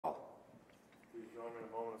join me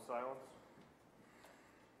in a moment of silence?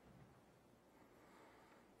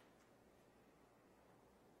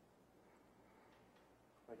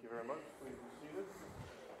 Thank you very much. Please be seated.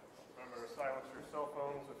 Remember to silence your cell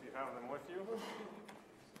phones if you have them with you.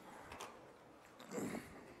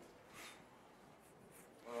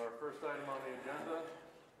 Our first item on the agenda,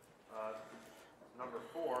 number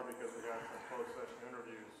 4, because we had some closed session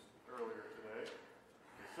interviews earlier today,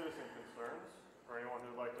 is citizen concerns, or anyone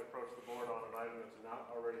who would like to approach the board on an item that's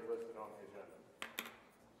not already listed on the agenda.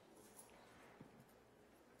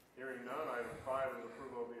 Hearing none, item 5 is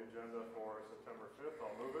approval of the agenda for September 5th.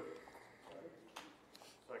 I'll move it.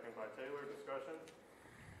 Second by Taylor. Discussion.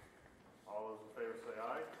 All those in favor say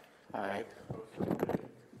aye. Aye. Opposed say nay.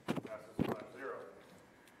 Passes 5-0.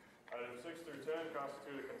 Items 6 through 10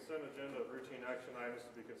 constitute a consent agenda of routine action items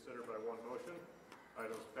to be considered by one motion.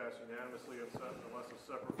 Items pass unanimously unless a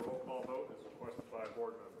separate roll call vote is requested by a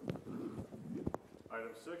board member.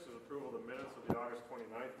 Item 6 is approval of the minutes of the August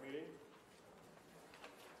 29th meeting.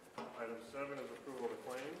 Item 7 is approval of the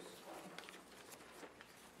claims.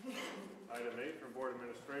 Item 8 from Board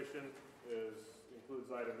Administration includes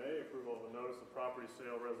item A, approval of a notice of property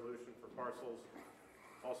sale resolution for parcels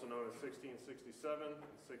also known as 1667 and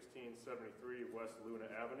 1673 West Luna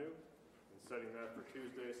Avenue, and setting that for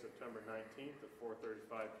Tuesday, September 19th at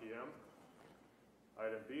 4:35 p.m.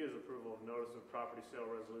 Item B is approval of notice of property sale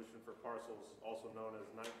resolution for parcels also known as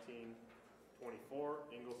 1924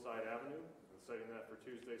 Ingleside Avenue, setting that for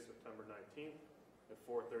Tuesday, September 19th at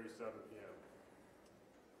 4:37 p.m.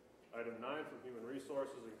 Item 9 from Human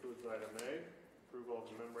Resources includes item A, approval of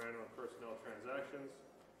the memorandum of personnel transactions,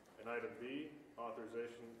 and item B,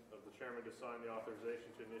 authorization of the chairman to sign the authorization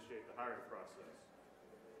to initiate the hiring process.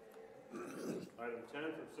 Item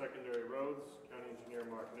 10 from Secondary Roads, County Engineer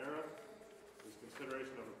Mark Nera, is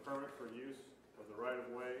consideration of a permit for use of the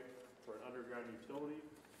right-of-way for an underground utility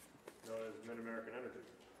known as Mid-American Energy.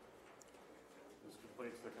 This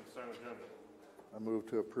completes the consent agenda. I move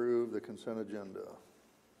to approve the consent agenda.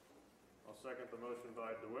 I'll second the motion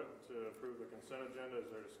by DeWitt to approve the consent agenda. Is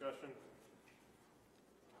there discussion?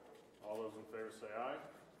 All those in favor say aye.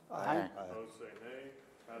 Aye. Opposed say nay.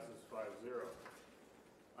 Passes 5-0.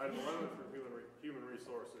 Item 11 from Human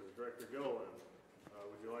Resources, Director Gilliland.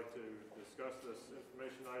 Would you like to discuss this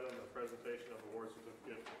information item, the presentation of award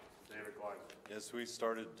certificate, David Gleiser? Yes, we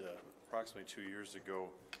started approximately 2 years ago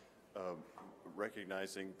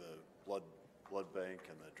recognizing the blood bank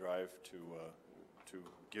and the drive to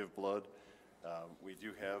give blood. We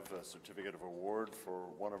do have a certificate of award for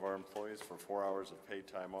one of our employees for 4 hours of paid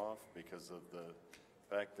time off because of the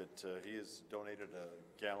fact that he has donated a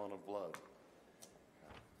gallon of blood.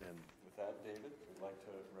 And with that, David, we'd like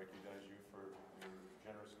to recognize you for your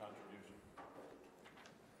generous contribution.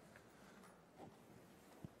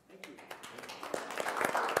 Thank you.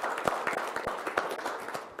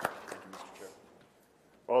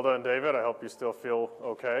 Well done, David. I hope you still feel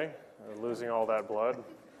okay losing all that blood.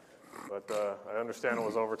 But I understand it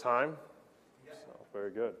was over time. So, very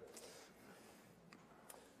good.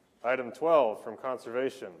 Item 12 from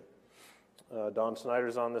Conservation. Don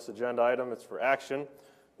Snyder's on this agenda item. It's for action.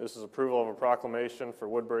 This is approval of a proclamation for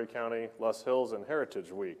Woodbury County, Les Hills, and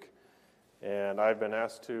Heritage Week. And I've been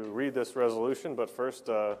asked to read this resolution, but first,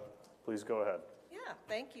 please go ahead. Yeah,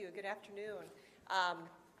 thank you. Good afternoon.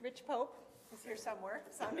 Rich Pope is here somewhere.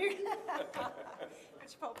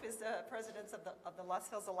 Rich Pope is the president of the Les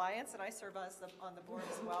Hills Alliance, and I serve on the board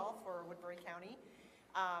as well for Woodbury County.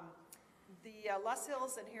 The Les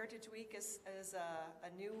Hills and Heritage Week is a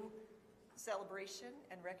new celebration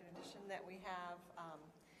and recognition that we have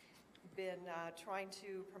been trying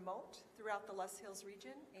to promote throughout the Les Hills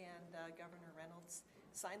region, and Governor Reynolds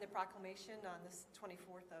signed the proclamation on this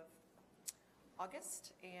 24th of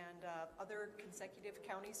August, and other consecutive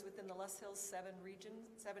counties within the Les Hills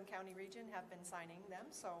 7-county region have been signing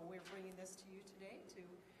them. So we're bringing this to you today to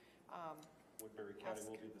Woodbury County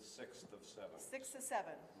will be the 6th of 7. 6th of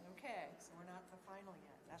 7. Okay, so we're not the final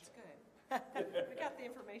yet. That's good. We got the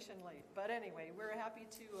information late, but anyway, we're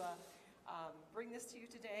happy to bring this to you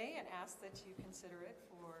today and ask that you consider it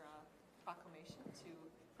for proclamation to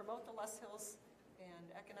promote the Les Hills and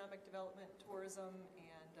economic development, tourism,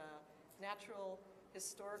 and natural,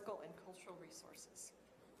 historical, and cultural resources.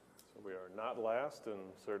 So we are not last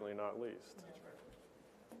and certainly not least.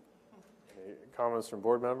 Any comments from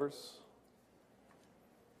board members?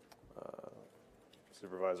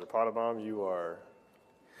 Supervisor Potabom, you are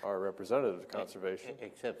our representative of conservation.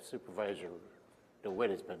 Except Supervisor DeWitt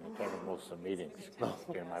has been attending most of the meetings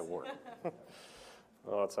during my work.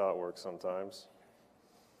 Well, that's how it works sometimes.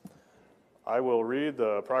 I will read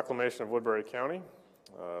the proclamation of Woodbury County.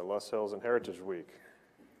 Lus Hills and Heritage Week.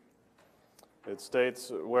 It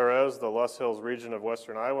states, whereas the Lus Hills region of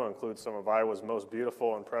western Iowa includes some of Iowa's most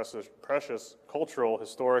beautiful and precious cultural,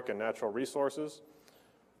 historic, and natural resources.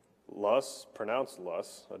 Lus, pronounced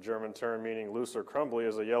Lus, a German term meaning loose or crumbly,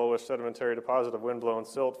 is a yellowish sedimentary deposit of windblown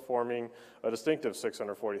silt forming a distinctive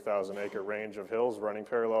 640,000-acre range of hills running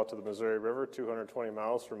parallel to the Missouri River, 220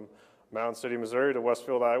 miles from Mound City, Missouri to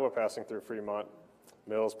Westfield, Iowa, passing through Fremont,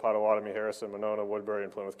 Mills, Pottawatomie, Harrison, Monona, Woodbury,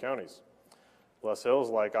 and Plymouth counties. Lus Hills,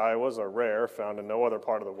 like Iowa's, are rare, found in no other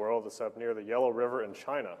part of the world except near the Yellow River in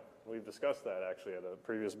China. We've discussed that actually at a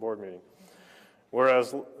previous board meeting.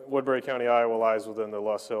 Whereas Woodbury County, Iowa lies within the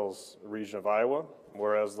Lus Hills region of Iowa,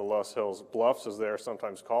 whereas the Lus Hills Bluffs, as they are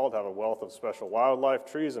sometimes called, have a wealth of special wildlife,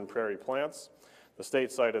 trees, and prairie plants. The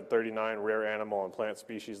state cited 39 rare animal and plant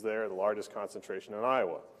species there, the largest concentration in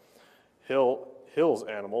Iowa. Hills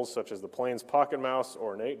animals such as the Plains pocket mouse,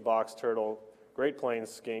 ornate box turtle, Great Plains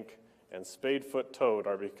skink, and spadefoot toad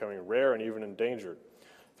are becoming rare and even endangered.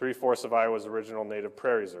 3/4 of Iowa's original native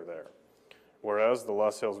prairies are there. Whereas the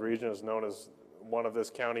Lus Hills region is known as one of this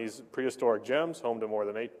county's prehistoric gems, home to more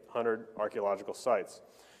than 800 archaeological sites.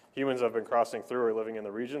 Humans have been crossing through or living in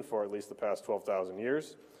the region for at least the past 12,000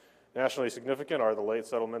 years. Nationally significant are the late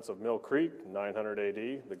settlements of Mill Creek, 900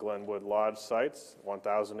 AD, the Glenwood Lodge sites,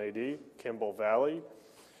 1000 AD, Kimball Valley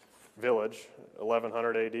Village,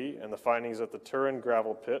 1100 AD, and the findings at the Turin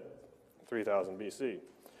Gravel Pit, 3000 BC.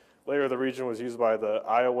 Later, the region was used by the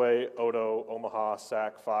Iowa, Oto, Omaha,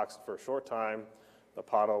 Sac, Fox, for a short time, the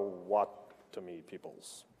Pottawatomie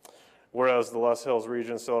peoples. Whereas the Lus Hills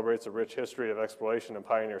region celebrates a rich history of exploration and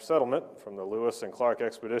pioneer settlement, from the Lewis and Clark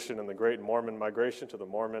expedition and the Great Mormon Migration to the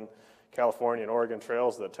Mormon, California, and Oregon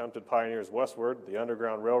trails that tempted pioneers westward, the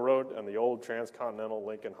Underground Railroad, and the old transcontinental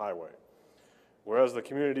Lincoln Highway. Whereas the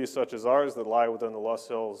communities such as ours that lie within the Lus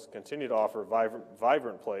Hills continue to offer a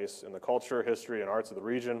vibrant place in the culture, history, and arts of the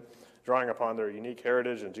region, drawing upon their unique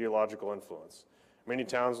heritage and geological influence. Many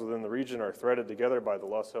towns within the region are threaded together by the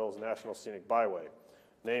Lus Hills National Scenic Byway,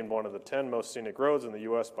 named one of the 10 most scenic roads in the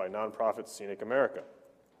U.S. by nonprofit Scenic America.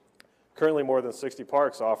 Currently, more than 60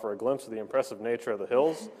 parks offer a glimpse of the impressive nature of the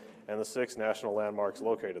hills and the 6 national landmarks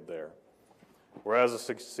located there. Whereas a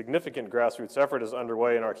significant grassroots effort is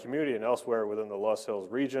underway in our community and elsewhere within the Lus Hills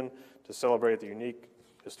region to celebrate the unique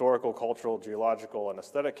historical, cultural, geological, and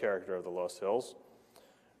aesthetic character of the Lus Hills.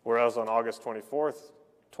 Whereas on August 24th,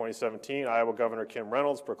 2017, Iowa Governor Kim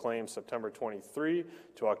Reynolds proclaimed September 23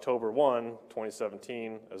 to October 1,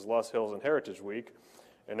 2017 as Lus Hills and Heritage Week,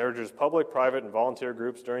 and urges public, private, and volunteer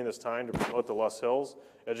groups during this time to promote the Lus Hills,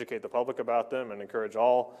 educate the public about them, and encourage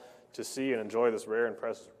all to see and enjoy this rare and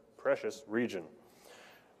precious region.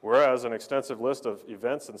 Whereas an extensive list of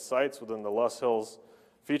events and sites within the Lus Hills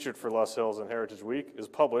featured for Lus Hills and Heritage Week is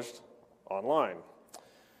published online.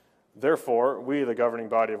 Therefore, we, the governing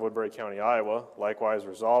body of Woodbury County, Iowa, likewise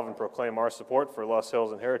resolve and proclaim our support for Lus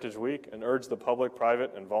Hills and Heritage Week and urge the public,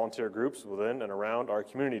 private, and volunteer groups within and around our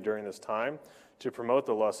community during this time to promote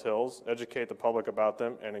the Lus Hills, educate the public about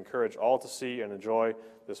them, and encourage all to see and enjoy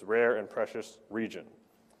this rare and precious region.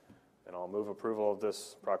 And I'll move approval of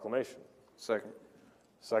this proclamation. Second.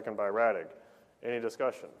 Second by Radig. Any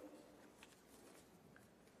discussion?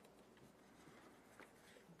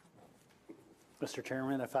 Mr.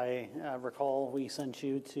 Chairman, if I recall, we sent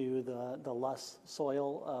you to the Lus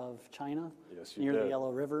soil of China. Yes, you near did. the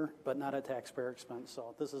Yellow River, but not at taxpayer expense.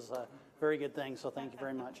 So this is a very good thing, so thank you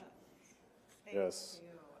very much. Yes.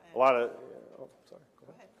 Thank A you. lot of, sorry,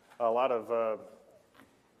 Go ahead. a lot of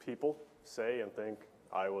people say and think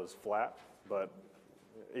Iowa's flat, but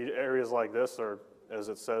areas like this are, as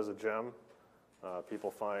it says, a gem. People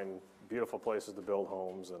find beautiful places to build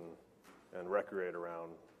homes and recreate around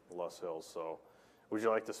Lus Hills. So would you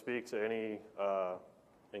like to speak to any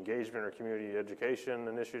engagement or community education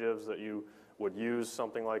initiatives that you would use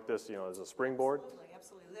something like this, as a springboard? Absolutely,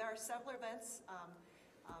 absolutely. There are several events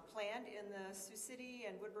planned in the Sioux City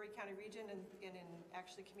and Woodbury County region and in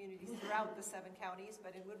actually communities throughout the 7 counties,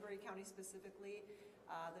 but in Woodbury County specifically,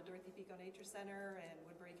 the Dorothy Pico Nature Center and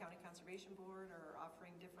Woodbury County Conservation Board are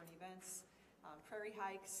offering different events, prairie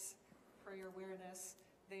hikes, prairie awareness.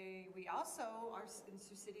 We also are in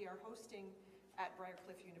Sioux City are hosting at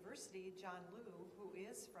Briarcliff University John Liu, who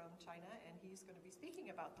is from China, and he's going to be speaking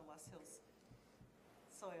about the Lus Hills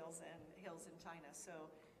soils and hills in China.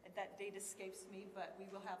 So that date escapes me, but we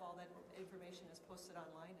will have all that information as posted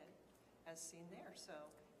online and as seen there. So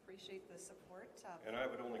appreciate the support. And I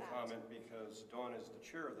would only comment because Dawn is the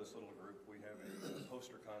chair of this little group. We have a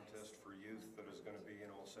poster contest for youth that is going to be in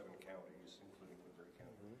all 7 counties, including Woodbury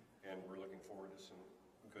County. And we're looking forward to some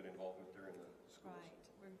good involvement there in the schools. Right.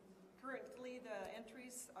 We're Currently, the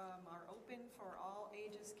entries are open for all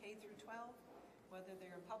ages K through 12, whether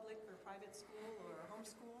they're in public or private school or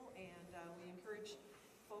homeschool, and we encourage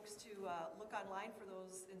folks to look online for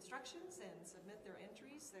those instructions and submit their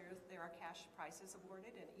entries. There are cash prizes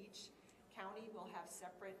awarded, and each county will have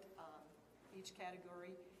separate, each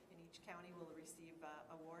category, and each county will receive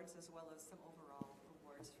awards as well as some overall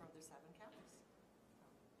awards from their 7 counties.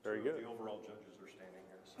 Very Two of good. The overall judges are standing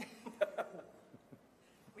here, so.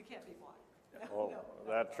 We can't be blind. Well,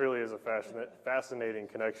 that truly is a fascinating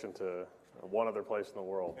connection to one other place in the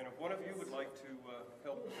world. And if one of you would like to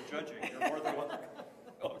help with the judging, you're more than welcome.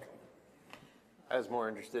 I was more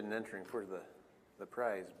interested in entering for the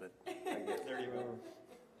prize, but I guess. There you go.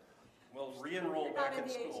 Well, re-enroll You're back not in in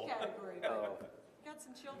the age school. category, but got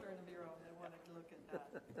some children of your own that wanted to look at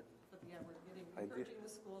that. But yeah, we're encouraging the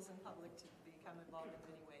schools and public to become involved in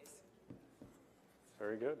many ways.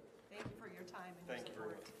 Very good. Thank you for your time and Thank your you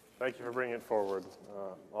very support. much. Thank you for bringing it forward.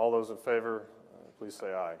 All those in favor, please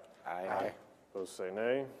say aye. Aye. Those say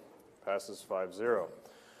nay. Passes 5-0.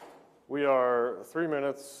 We are 3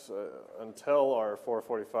 minutes until our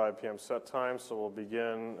 4:45 p.m. set time, so we'll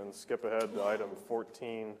begin and skip ahead to item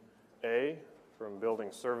 14A from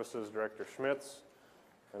Building Services Director Schmitz,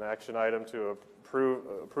 an action item to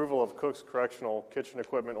approval of Cook's Correctional Kitchen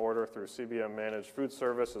Equipment Order through CBM Managed Food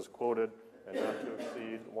Service as quoted and not to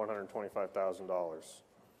exceed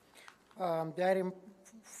 $125,000. The item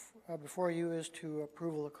before you is to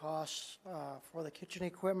approval of costs for the kitchen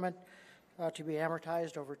equipment to be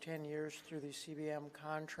amortized over 10 years through the CBM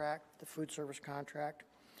contract, the food service contract.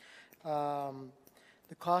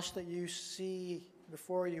 The cost that you see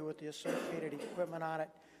before you with the associated equipment on it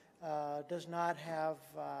does not have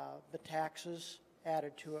the taxes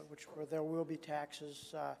added to it, there will be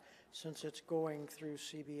taxes since it's going through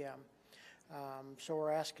CBM. So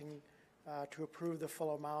we're asking to approve the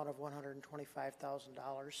full amount of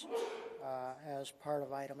 $125,000 as part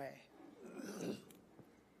of item A.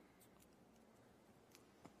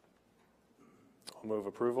 I'll move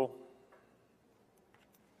approval.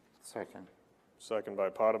 Second. Second by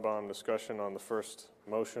Potabom. Discussion on the first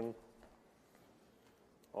motion.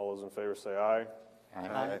 All those in favor say aye.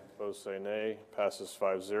 Aye. Opposed say nay. Passes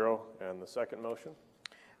 5-0. And the second motion?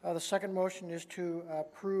 The second motion is to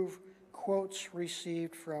approve quotes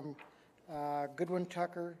received from Goodwin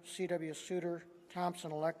Tucker, C.W. Suter,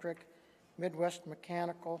 Thompson Electric, Midwest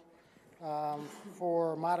Mechanical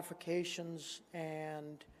for modifications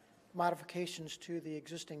to the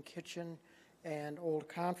existing kitchen and old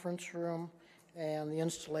conference room and the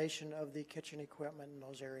installation of the kitchen equipment in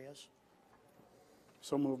those areas.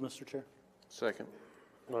 So moved, Mr. Chair. Second.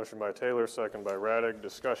 Motion by Taylor, second by Raddick.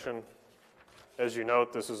 Discussion. As you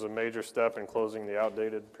note, this is a major step in closing the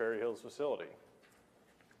outdated Prairie Hills facility.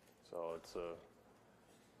 So it's a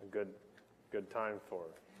good time for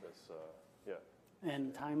this,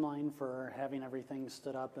 And timeline for having everything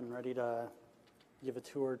stood up and ready to give a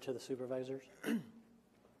tour to the supervisors?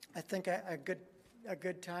 I think a good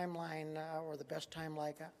timeline, or the best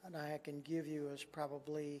timeline I can give you is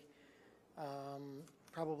probably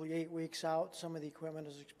 8 weeks out. Some of the equipment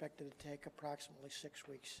is expected to take approximately 6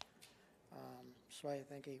 weeks. So I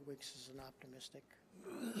think 8 weeks is an optimistic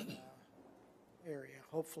area.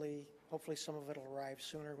 Hopefully some of it will arrive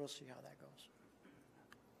sooner. We'll see how that goes.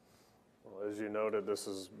 well, as you noted, this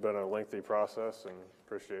has been a lengthy process and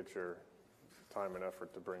appreciate your time and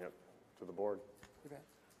effort to bring it to the board. You bet.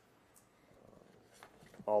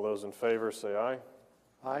 All those in favor say aye.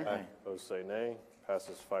 Aye. Those say nay.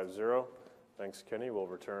 Passes 5-0. Thanks, Kenny. We'll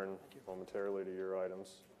return momentarily to your items.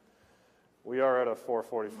 We are at a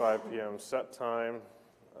 4:45 p.m. set time.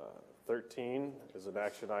 13 is an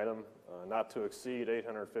action item not to exceed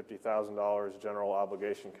 $850,000 general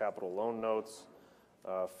obligation capital loan notes.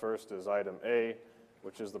 First is item A,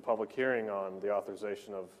 which is the public hearing on the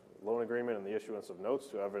authorization of loan agreement and the issuance of notes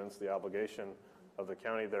to evidence the obligation of the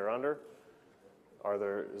county thereunder.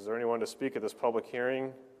 Is there anyone to speak at this public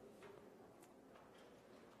hearing?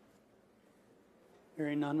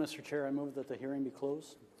 Hearing none, Mr. Chair, I move that the hearing be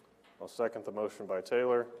closed. I'll second the motion by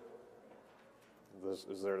Taylor.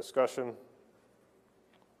 Is there discussion?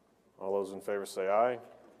 All those in favor say aye.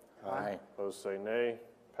 Aye. Opposed say nay.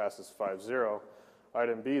 Passes 5-0.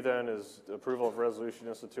 Item B then is the approval of resolution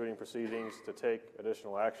instituting proceedings to take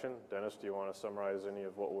additional action. Dennis, do you want to summarize any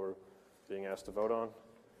of what we're being asked to vote on?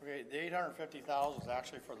 Okay, the $850,000 is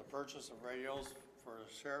actually for the purchase of radios for the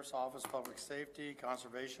Sheriff's Office, Public Safety,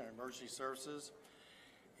 Conservation, and Emergency Services.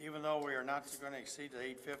 Even though we are not going to exceed the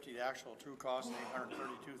 $850,000, the actual true cost is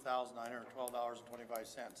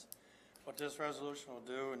 $832,912.25. What this resolution will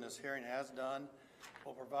do, and this hearing has done,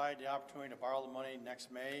 will provide the opportunity to borrow the money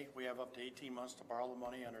next May. We have up to 18 months to borrow the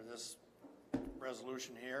money under this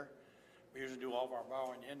resolution here. We usually do all of our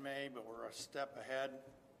borrowing in May, but we're a step ahead,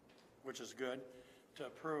 which is good, to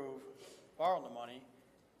approve borrowing the money,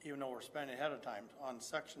 even though we're spending ahead of time. On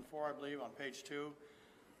section 4, I believe, on page 2,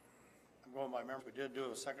 I'm going by memory, we did do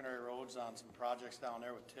secondary roads on some projects down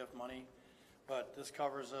there with TIF money, but this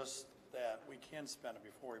covers us that we can spend it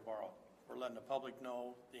before we borrow. We're letting the public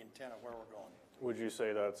know the intent of where we're going. Would you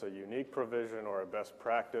say that's a unique provision or a best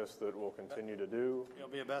practice that we'll continue to do? It'll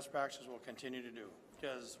be a best practice we'll continue to do,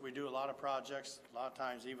 because we do a lot of projects, a lot of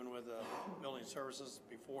times even with building services,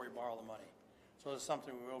 before we borrow the money. So it's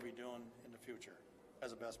something we will be doing in the future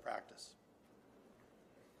as a best practice.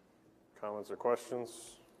 Comments or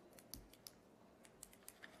questions?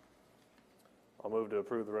 I'll move to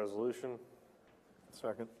approve the resolution.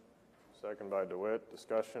 Second. Second by DeWitt.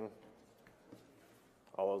 Discussion.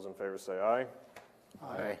 All those in favor say aye.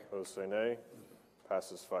 Aye. Opposed say nay.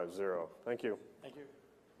 Passes 5-0. Thank you. Thank you.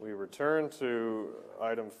 We return to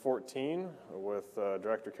item 14 with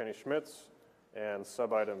Director Kenny Schmitz, and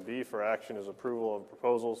sub-item B for action is approval of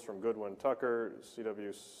proposals from Goodwin Tucker,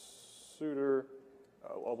 C.W. Suter.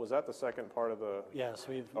 Was that the second part of the? Yes,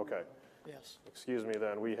 we've, Okay. Yes. Excuse me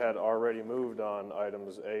then. We had already moved on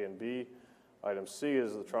items A and B. Item C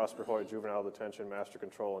is the Trosper Hoyt Juvenile Detention Master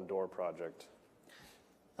Control and Door Project.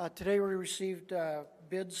 Today we received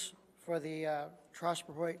bids for the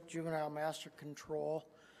Trosper Hoyt Juvenile Master Control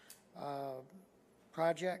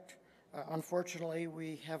project. Unfortunately,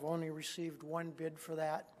 we have only received one bid for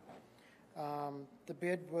that. The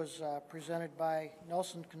bid was presented by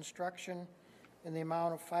Nelson Construction in the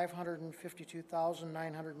amount of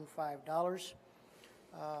 $552,905.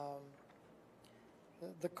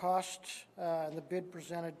 The cost and the bid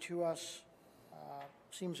presented to us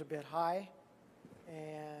seems a bit high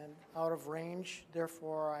and out of range.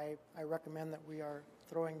 Therefore, I recommend that we are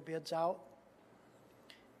throwing bids out.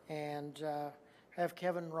 And I have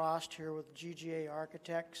Kevin Rost here with GGA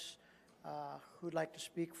Architects, who'd like to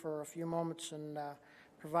speak for a few moments and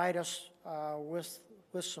provide us with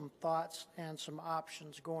some thoughts and some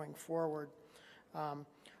options going forward.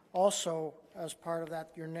 Also, as part of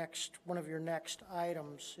that, one of your next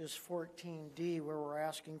items is 14D, where we're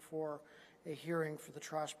asking for a hearing for the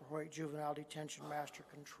Trosper Hoyt Juvenile Detention Master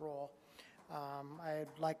Control. I'd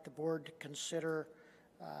like the board to consider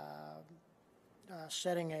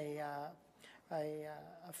setting a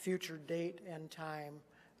future date and time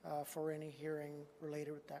for any hearing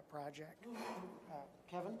related with that project.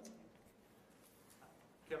 Kevin?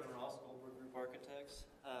 Kevin Ross, Goldberg Group Architects.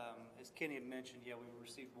 As Kenny had mentioned, yeah, we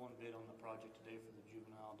received one bid on the project today for the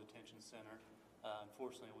Juvenile Detention Center.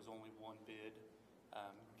 Unfortunately, it was only one bid.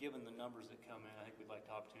 Given the numbers that come in, I think we'd like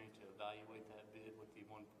the opportunity to evaluate that bid with the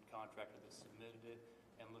one contractor that submitted it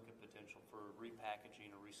and look at potential for repackaging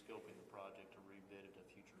or rescoping the project to rebid at a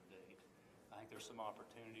future date. I think there's some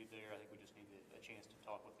opportunity there. I think we just need a chance to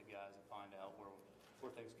talk with the guys and find out where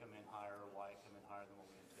things come in higher or why it come in higher than what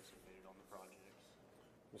we anticipated on the projects.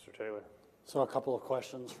 Mr. Taylor. so a couple of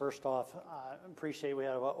questions. First off, I appreciate we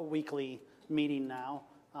have a weekly meeting now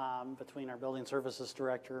between our building services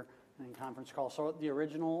director and conference call. So the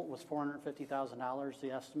original was $450,000,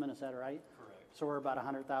 the estimate, is that right? Correct. So we're about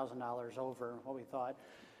 $100,000 over what we thought.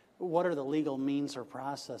 What are the legal means or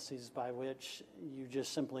processes by which you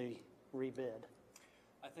just simply rebid?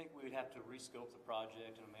 I think we would have to rescope the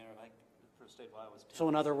project in a manner, I think, for the state of Iowa was 10. So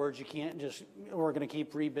in other words, you can't just, we're going to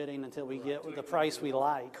keep rebidding until we get the price we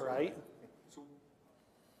like, right? So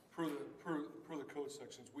per the code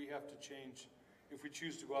sections, we have to change, if we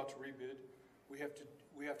choose to go out to rebid, we have to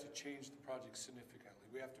change the project significantly.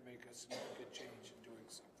 We have to make a significant change in doing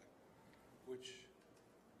something, which,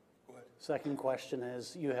 go ahead. Second question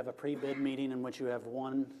is, you have a pre-bid meeting in which you have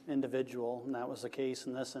one individual, and that was the case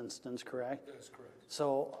in this instance, correct? That is correct.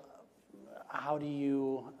 So how do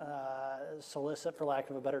you solicit, for lack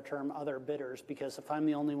of a better term, other bidders? Because if I'm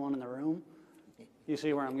the only one in the room, you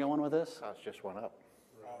see where I'm going with this? Cost just went up.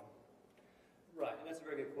 Right, and that's a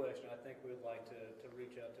very good question. I think we'd like to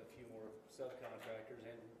reach out to a few more subcontractors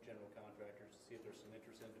and general contractors to see if there's some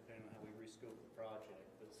interest in, depending on how we rescope the project.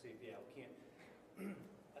 But see, yeah, we can't,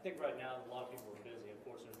 I think right now a lot of people are busy.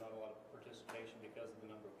 Unfortunately, there's not a lot of participation because of the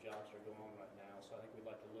number of jobs that are going on right now. So I think we'd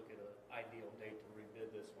like to look at an ideal date to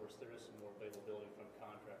rebid this, where there is some more availability from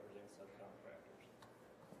contractors and subcontractors.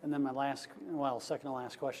 And then my second to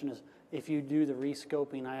last question is, if you do the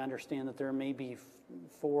rescoping, I understand that there may be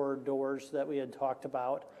 4 doors that we had talked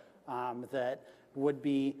about that would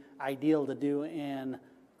be ideal to do in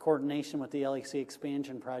coordination with the LEC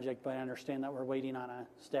expansion project, but I understand that we're waiting on a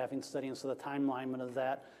staffing study, and so the timeline of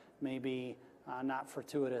that may be not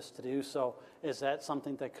fortuitous to do. So is that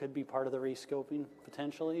something that could be part of the rescoping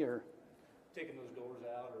potentially, or? Taking those doors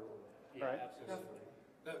out or, Right. absolutely.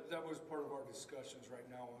 That was part of our discussions right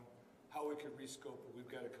now on how we could rescope it.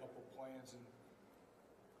 We've got a couple plans and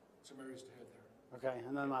some areas to head there. Okay,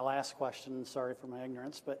 and then my last question, sorry for my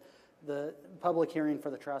ignorance, but the public hearing for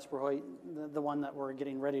the Trasperhoit, the one that we're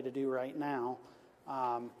getting ready to do right now,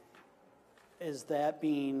 is that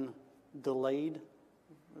being delayed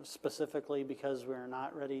specifically because we're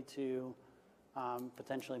not ready to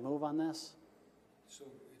potentially move on this? So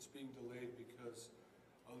it's being delayed because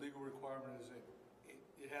a legal requirement is that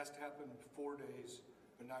it has to happen in 4 days,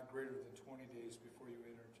 but not greater than 20 days before you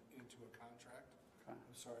enter into a contract. Okay.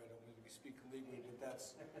 I'm sorry, I don't mean to be speaking legally, but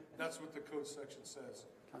that's what the code section says.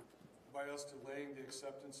 Okay. By us delaying the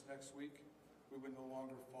acceptance next week, we would no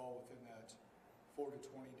longer fall within that 4 to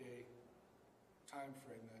 20 day time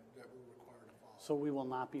frame that we're required to follow. So we will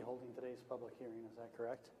not be holding today's public hearing, is that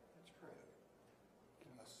correct? That's correct.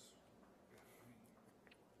 Unless,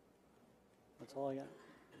 That's all I got.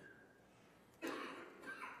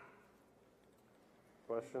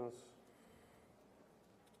 Questions?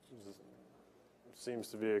 Seems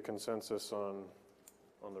to be a consensus on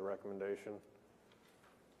the recommendation.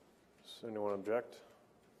 Does anyone object?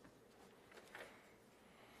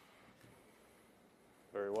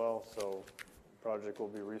 Very well, so project will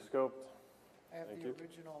be rescoped. I have Thank the you.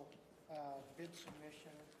 original bid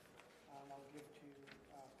submission, I'll give to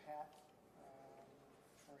Pat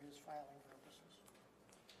for his filing purposes.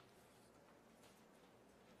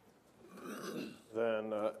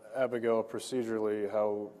 Then Abigail, procedurally,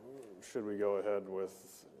 how should we go ahead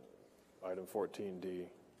with item 14D?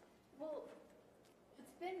 Well,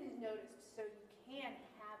 it's been noticed, so you can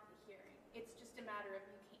have the hearing. It's just a matter of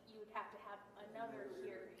you would have to have another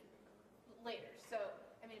hearing later. So,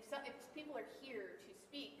 I mean, if people are here to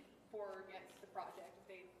speak for or against the project, if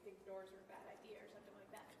they think doors are a bad idea or something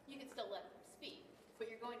like that, you can still let them speak,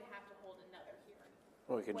 but you're going to have to hold another hearing.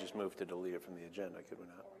 Well, we could just move to delete it from the agenda, could we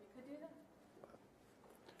not? Or you could do that.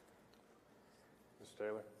 Ms.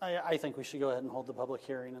 Taylor? I think we should go ahead and hold the public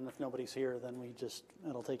hearing, and if nobody's here, then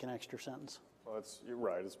it'll take an extra sentence. Well, you're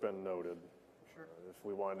right, it's been noted. Sure. If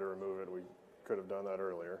we wanted to remove it, we could have done that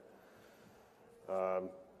earlier.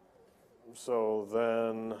 So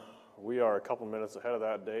then, we are a couple minutes ahead of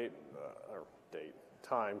that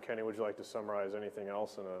time. Kenny, would you like to summarize anything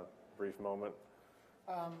else in a brief moment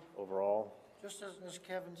overall? Just as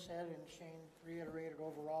Kevin said and Shane reiterated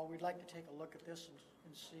overall, we'd like to take a look at this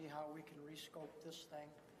and see how we can rescope this thing.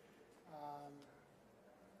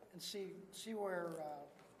 And see where,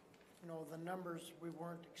 the numbers we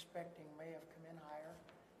weren't expecting may have come in higher.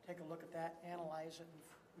 Take a look at that, analyze it,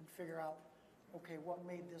 and figure out, okay, what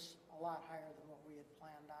made this a lot higher than what we had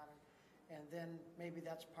planned on? And then maybe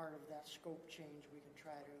that's part of that scope change we can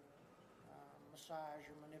try to massage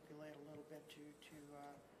or manipulate a little bit to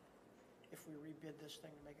if we rebid this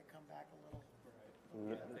thing, to make it come back a little.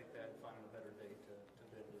 Right. Yeah, I think that finding a better date to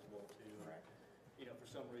bid it as well too. Right. For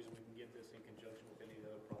some reason we can get this in conjunction with any of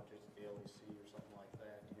the other projects at the LEC or something like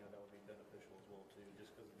that, that would be beneficial as well too,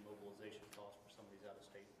 just because of the mobilization costs for some of these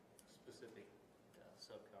out-of-state specific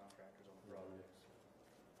subcontractors on the projects.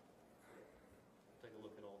 Take a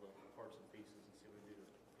look at all the parts and pieces and see what we do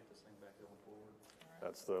to get this thing back going forward.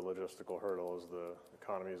 That's the logistical hurdle, is the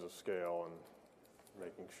economies of scale and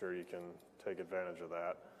making sure you can take advantage of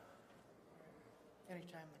that.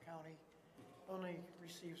 Anytime the county only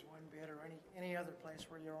receives one bid, or any other place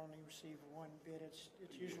where you only receive one bid, it's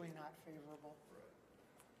usually not favorable.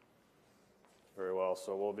 Very well,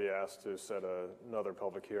 so we'll be asked to set another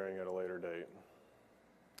public hearing at a later date.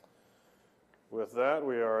 With that,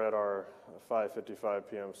 we are at our 5:55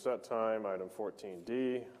 p.m. set time. Item 14D,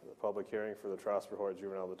 the public hearing for the Trasperhoit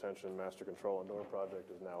Juvenile Detention Master Control and Door Project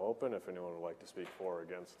is now open. If anyone would like to speak for or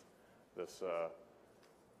against this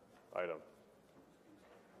item.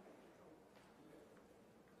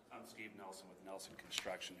 I'm Steve Nelson with Nelson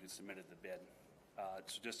Construction, who submitted the bid.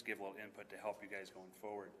 So just to give a little input to help you guys going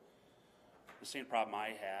forward. The same problem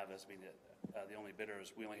I have is, the only bidder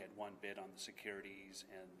is, we only had one bid on the securities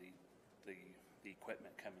and the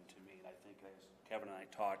equipment coming to me. And I think as Kevin and I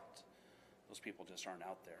talked, those people just aren't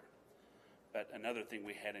out there. But another thing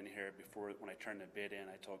we had in here before, when I turned the bid in,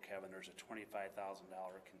 I told Kevin there's a $25,000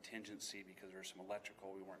 contingency because there's some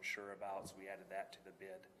electrical we weren't sure about, so we added that to the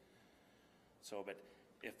bid. So, but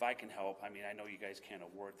if I can help, I know you guys can't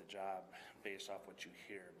award the job based off what you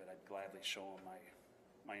hear, but I'd gladly show them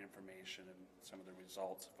my information and some of the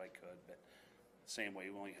results if I could. But same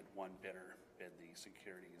way, we only had one bidder bid the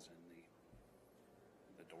securities and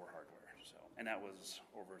the door hardware. So, and that was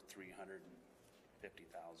over $350,000.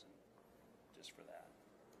 just for that.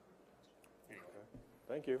 Anyway,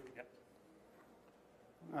 Thank you. yep.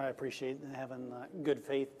 I appreciate having good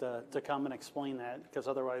faith to come and explain that, because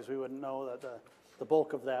otherwise we wouldn't know that the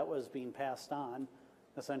bulk of that was being passed on,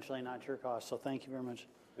 essentially not your cost. So thank you very much.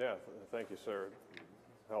 Yeah, thank you, sir.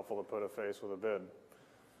 Helpful to put a face with a bid.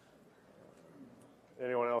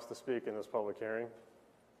 Anyone else to speak in this public hearing?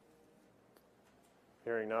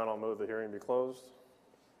 Hearing none, I'll move the hearing be closed.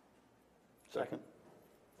 Second.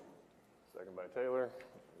 Second by Taylor.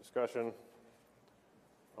 Discussion.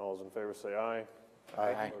 All those in favor say aye.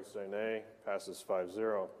 Aye. Opposed say nay. Passes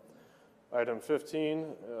 5-0. Item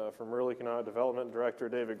 15 from Rural Economic Development Director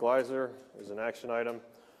David Gleiser is an action item.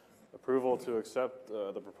 Approval to accept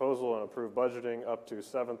the proposal and approve budgeting up to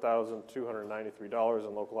 $7,293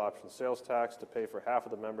 in local option sales tax to pay for half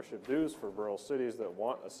of the membership dues for rural cities that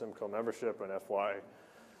want a Simcoe membership in FY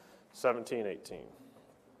 17-18.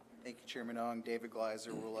 Thank you, Chairman Ong. David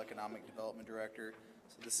Gleiser, Rural Economic Development Director.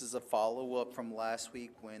 So this is a follow-up from last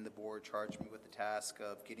week when the board charged me with the task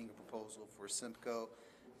of getting a proposal for Simcoe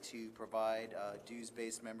to provide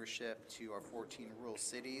dues-based membership to our 14 rural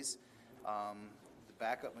cities. The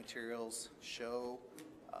backup materials show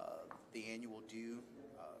the annual due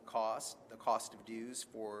cost, the cost of dues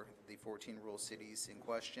for the 14 rural cities in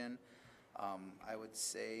question. I would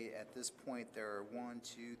say at this point there are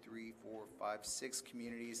 6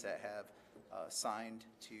 communities that have signed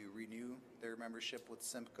to renew their membership with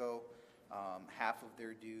Simcoe. Half of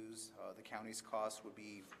their dues, the county's cost would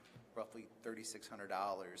be roughly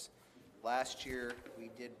 $3,600. Last year we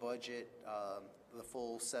did budget the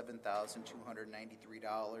full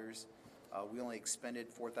 $7,293. We only expended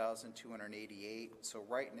 $4,288. So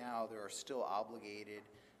right now they are still obligated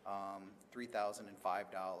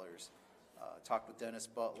 $3,005. Talked with Dennis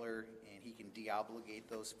Butler, and he can deobligate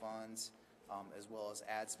those funds, as well as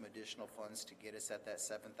add some additional funds to get us at that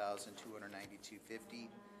 $7,292.50.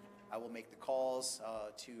 I will make the calls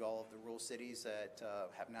to all of the rural cities that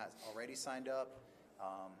have not already signed up,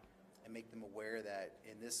 and make them aware that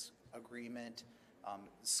in this agreement,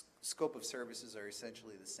 scope of services are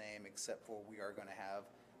essentially the same, except for we are going to have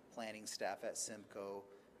planning staff at Simcoe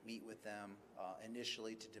meet with them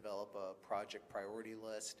initially to develop a project priority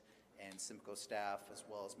list, and Simcoe staff, as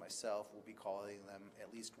well as myself, will be calling them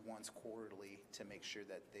at least once quarterly to make sure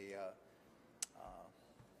that they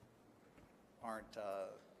aren't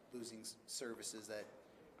losing services that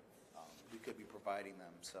we could be providing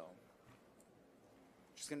them. So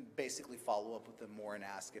just going to basically follow up with them more and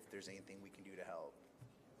ask if there's anything we can do to help.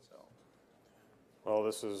 So, Well,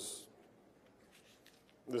 this is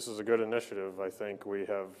a good initiative. I think we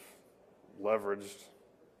have leveraged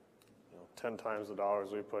 10 times the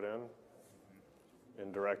dollars we put in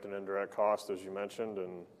direct and indirect cost, as you mentioned,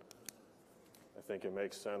 and I think it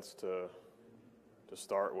makes sense to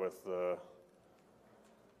start with the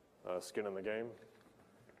skin in the game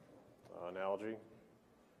analogy.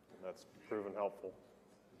 That's proven helpful.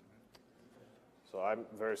 So I'm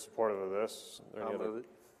very supportive of this. Are there any other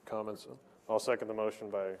comments? I'll second the motion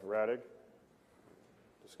by Radig.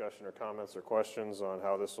 Discussion or comments or questions on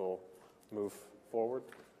how this will move forward?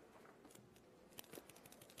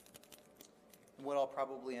 what I'll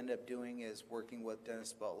probably end up doing is working with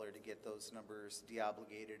Dennis Butler to get those numbers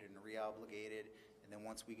deobligated and reobligated. And then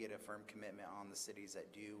once we get a firm commitment on the cities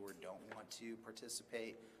that do or don't want to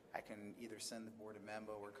participate, I can either send the board a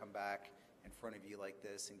memo or come back in front of you like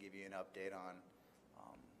this and give you an update on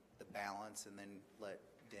the balance, and then let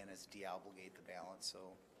Dennis deobligate the balance.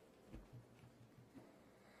 So.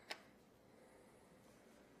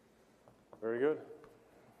 Very good.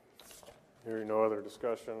 Hearing no other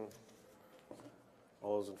discussion,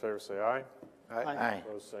 all those in favor say aye. Aye.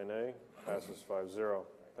 Opposed say nay. Passes 5-0.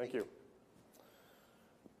 Thank you.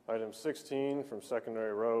 Item 16 from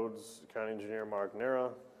Secondary Roads, County Engineer Mark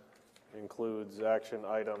Nera, includes action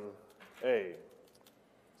item A.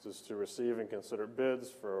 This is to receive and consider bids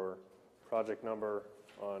for project number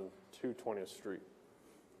on 220th Street.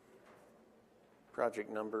 Project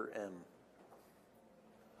number M.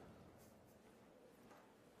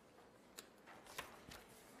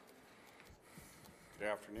 Good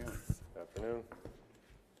afternoon. Good afternoon.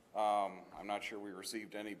 I'm not sure we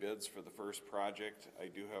received any bids for the first project. I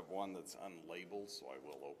do have one that's unlabeled, so I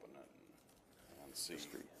will open it and see.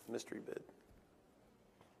 Mystery bid.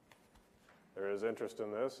 There is interest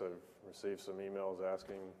in this. I've received some emails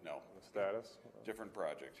asking No. the status. Different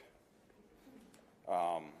project.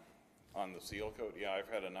 On the seal coat, yeah, I've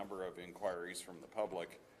had a number of inquiries from the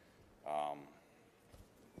public. I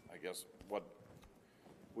guess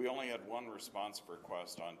we only had one response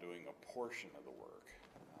request on doing a portion of the work.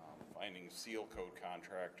 Finding seal coat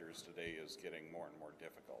contractors today is getting more and more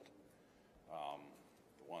difficult.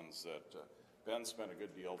 The ones that, Ben spent a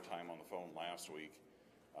good deal of time on the phone last week,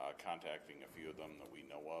 contacting a few of them that we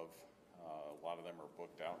know of. A lot of them are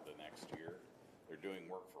booked out into next year. They're doing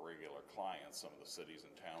work for regular clients, some of the cities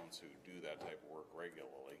and towns who do that type of work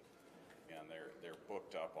regularly, and they're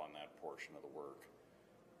booked up on that portion of the work.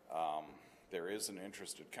 There is an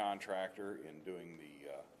interested contractor in doing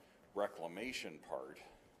the reclamation part,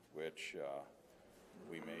 which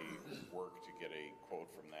we may work to get a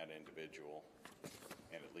quote from that individual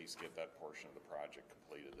and at least get that portion of the project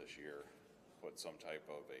completed this year. Put some type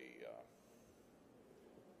of a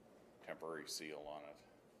temporary seal on it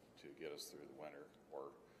to get us through the winter,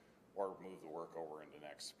 or move the work over into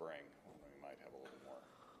next spring when we might have a little more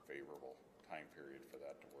favorable time period for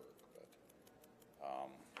that to work. But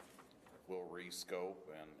we'll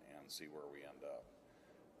rescope and see where we end up.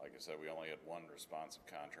 Like I said, we only had one responsive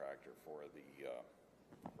contractor for the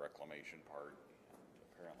reclamation part. And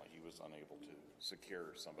apparently he was unable to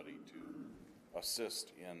secure somebody to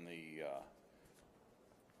assist in the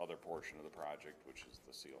other portion of the project, which is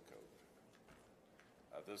the seal coat.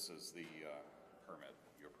 This is the permit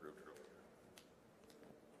you approved earlier.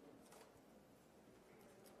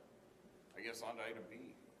 I guess on to item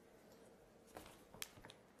B.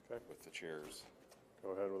 Okay. With the chair's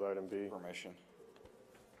Go ahead with item B. permission.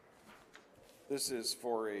 This is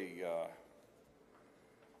for a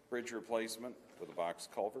bridge replacement with a box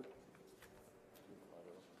culvert.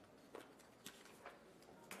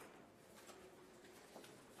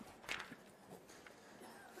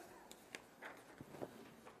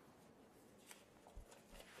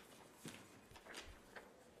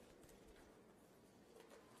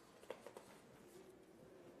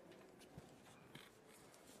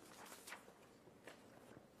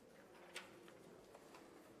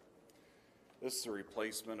 This is a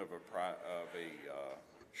replacement of a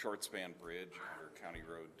short span bridge under County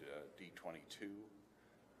Road D22,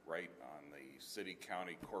 right on the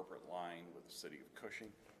city-county corporate line with the city of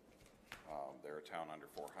Cushing. They're a town under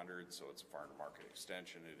 400, so it's a farm to market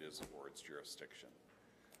extension. It is for its jurisdiction.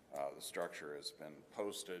 The structure has been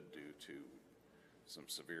posted due to some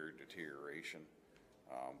severe deterioration.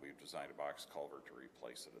 We've designed a box culvert to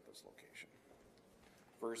replace it at this location.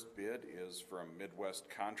 First bid is from Midwest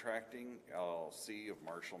Contracting, LLC of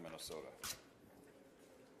Marshall, Minnesota.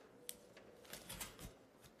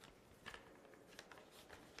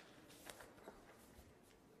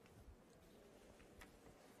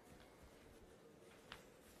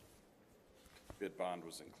 Bid bond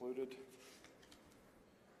was included.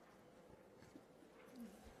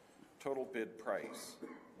 Total bid price,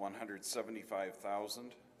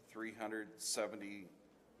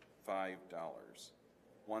 $175,375.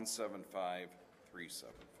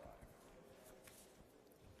 $175,375.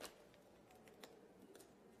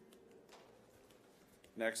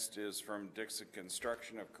 Next is from Dixon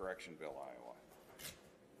Construction of Correctionville, Iowa.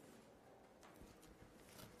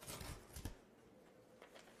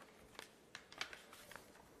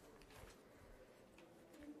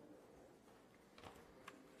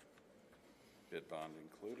 Bid bond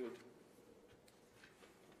included.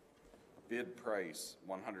 Bid price,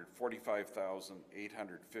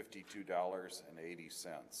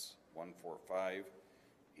 $145,852.80.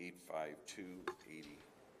 $145,852.80.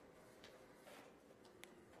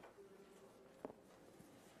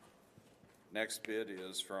 Next bid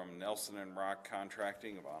is from Nelson and Rock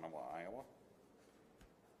Contracting of Ottawa, Iowa.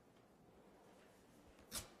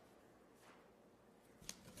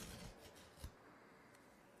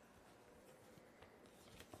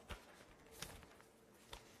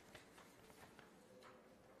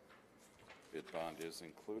 Bid bond is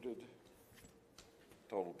included.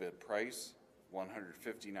 Total bid price,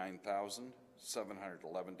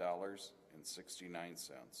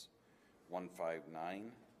 $159,711.69.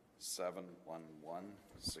 $159,711.69.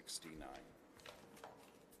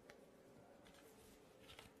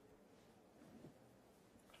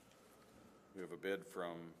 We have a bid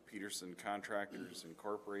from Peterson Contractors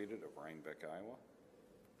Incorporated of Rhinebeck, Iowa.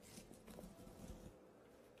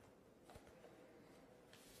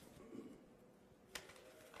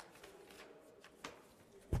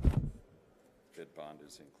 Bid bond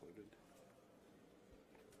is included.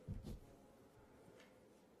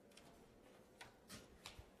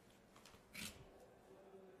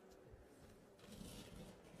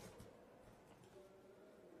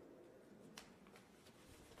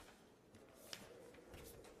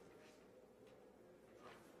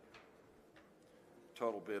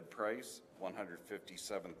 Total bid price,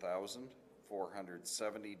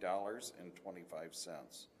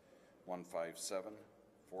 $157,470.25.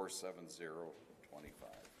 $157,470.25.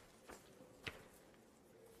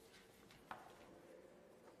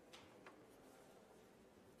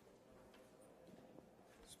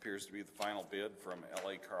 appears to be the final bid from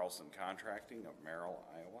L.A. Carlson Contracting of Merrill,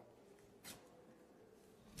 Iowa.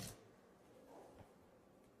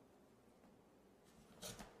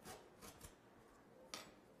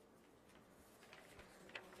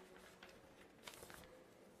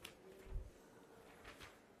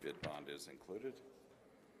 Bid bond is included.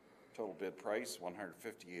 Total bid price,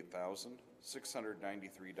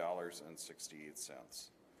 $158,693.68.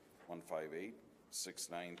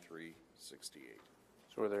 158,693.68.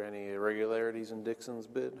 So were there any irregularities in Dixon's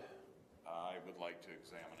bid? I would like to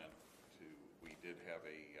examine it. We did have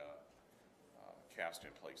a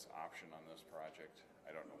cast-in-place option on this project.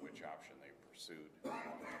 I don't know which option they pursued. I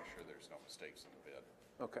want to make sure there's no mistakes in the bid.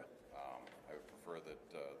 Okay. I would prefer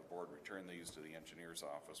that the board return these to the engineer's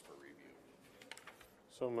office for review.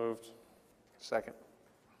 So moved. Second.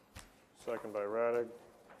 Second by Radig.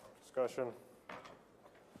 Discussion.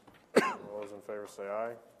 All those in favor say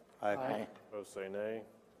aye. Aye. Opposed say nay.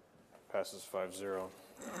 Passes 5-0.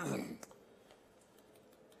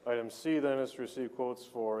 Item C then is to receive quotes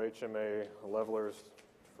for HMA levelers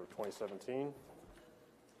for 2017.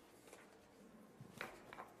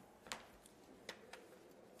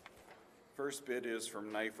 First bid is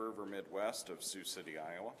from Knife River Midwest of Sioux City,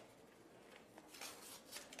 Iowa.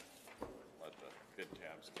 Let the bid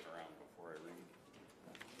tabs get around before I read.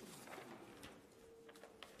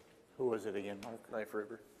 Who was it again, Mark? Knife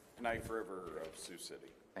River. Knife River of Sioux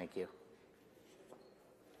City. Thank you.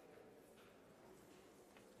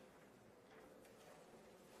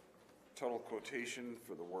 Total quotation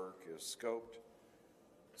for the work is scoped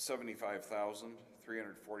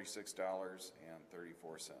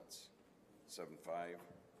 $75,346.34.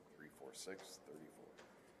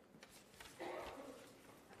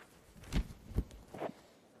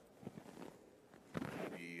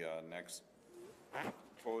 75,346.34. The next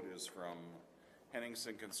quote is from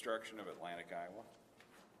Henningsen Construction of Atlantic, Iowa.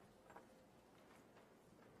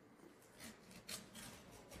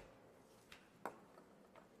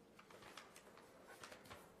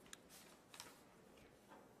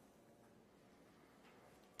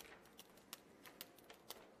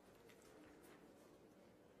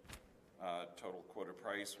 Total quoted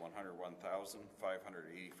price,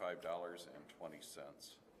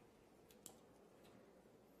 $101,585.20.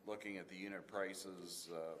 Looking at the unit prices,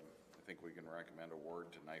 I think we can recommend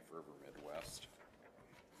award to Knife River Midwest.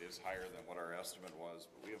 It is higher than what our estimate was,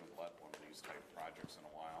 but we haven't let one of these type projects in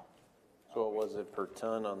a while. So what was it per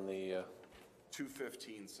ton on the?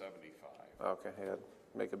 $215.75. Okay, yeah,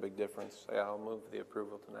 make a big difference. Yeah, I'll move the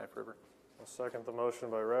approval to Knife River. I'll second the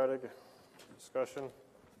motion by Radig. Discussion.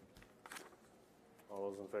 All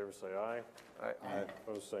those in favor say aye. Aye.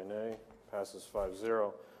 Opposed say nay. Passes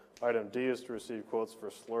 5-0. Item D is to receive quotes for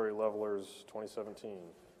slurry levelers 2017.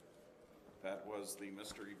 That was the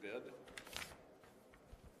mystery bid.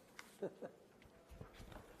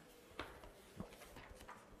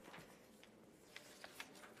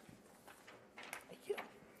 Thank you.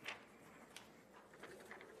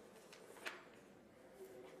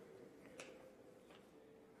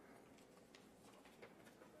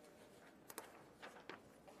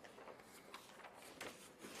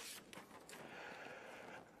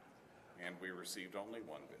 And we received only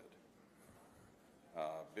one bid.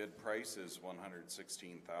 Bid price is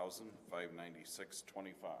 $116,596.25.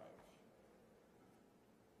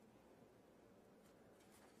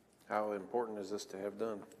 How important is this to have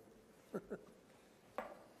done?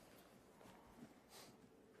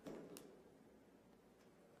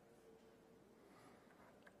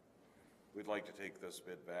 We'd like to take this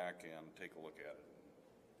bid back and take a look at it.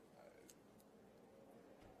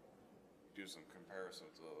 Do some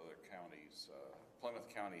comparisons of other counties. Plymouth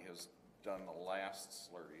County has done the last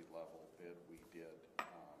slurry level bid we did.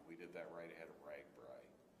 We did that right ahead of Ragbri.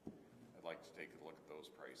 I'd like to take a look at those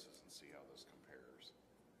prices and see how this compares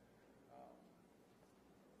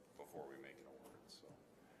before we make an award. So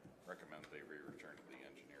recommend they re-return to the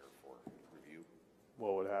engineer for review.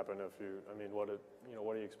 What would happen if you, I mean, what do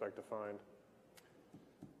you expect to find?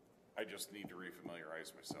 I just need to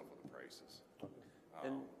refamiliarize myself with the prices.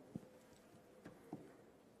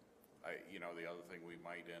 The other thing we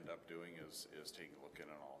might end up doing is taking a look at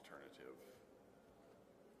an alternative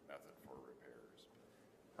method for repairs.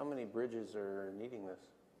 How many bridges are needing this?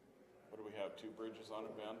 What do we have, 2 bridges on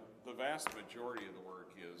it, Ben? The vast majority of the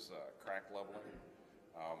work is crack leveling,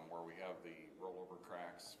 where we have the rollover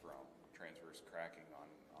cracks from transverse cracking on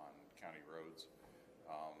county roads.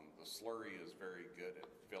 The slurry is very good at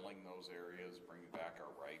filling those areas, bringing back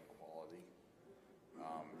our right quality.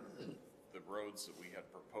 The roads that we had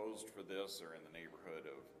proposed for this are in the neighborhood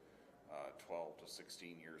of 12 to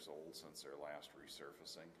 16 years old since their last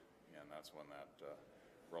resurfacing, and that's when that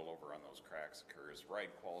rollover on those cracks occurs.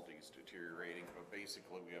 Ride quality is deteriorating, but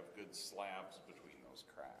basically we have good slabs between those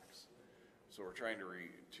cracks. So we're trying to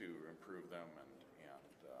improve them and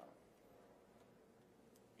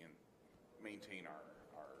maintain our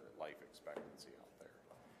life expectancy out there.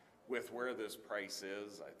 With where this price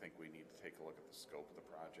is, I think we need to take a look at the scope of the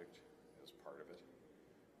project as part of it.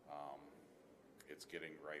 It's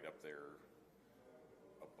getting right up there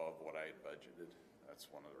above what I had budgeted. That's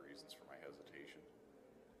one of the reasons for my hesitation.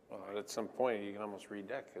 Well, at some point, you can almost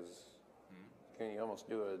redeck, can you almost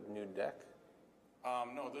do a new deck?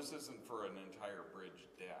 No, this isn't for an entire bridge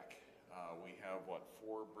deck. We have,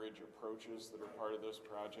 4 bridge approaches that are part of this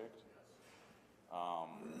project?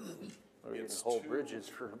 You're getting whole bridges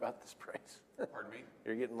for about this price. Pardon me?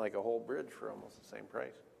 You're getting like a whole bridge for almost the same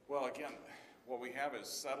price. Well, again, what we have is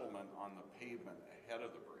settlement on the pavement ahead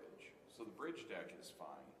of the bridge. So the bridge deck is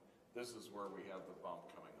fine. This is where we have the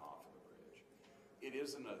bump coming off of the bridge. It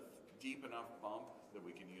isn't a deep enough bump that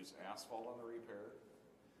we can use asphalt on the repair.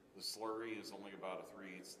 The slurry is only about a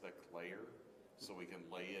 3/8 thick layer, so we can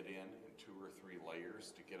lay it in 2 or 3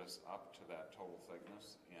 layers to get us up to that total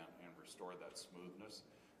thickness and restore that smoothness.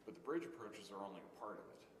 But the bridge approaches are only a part of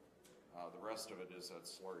it. The rest of it is that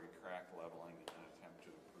slurry crack leveling and an attempt to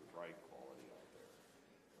improve ride quality out there.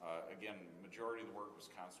 Again, majority of the work was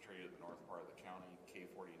concentrated in the north part of the county,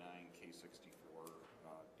 K49, K64,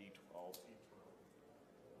 D12.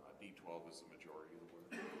 D12 is the majority of the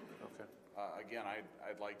work. Okay. Again,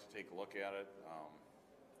 I'd like to take a look at it,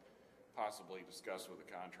 possibly discuss with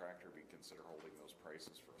the contractor, consider holding those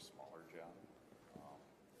prices for a smaller job.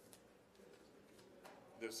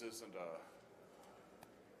 This isn't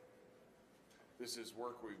this is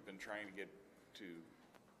work we've been trying to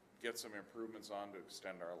get some improvements on to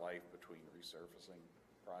extend our life between resurfacing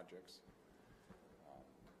projects.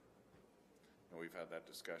 And we've had that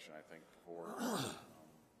discussion, I think, before.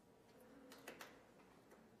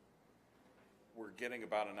 We're getting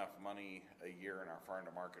about enough money a year in our farm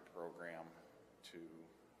to market program to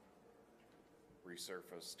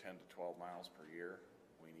resurface 10 to 12 miles per year.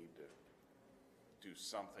 We need to do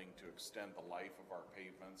something to extend the life of our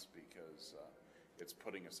pavements because it's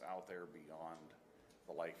putting us out there beyond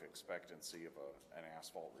the life expectancy of an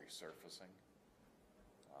asphalt resurfacing.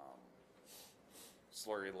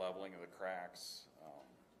 Slurry leveling of the cracks,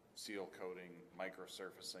 seal coating,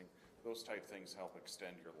 microsurfacing, those type things help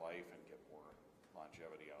extend your life and get more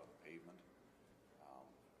longevity out of the pavement.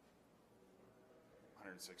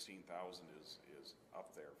 116,000 is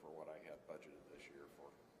up there for what I had budgeted this year for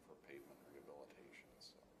pavement rehabilitation.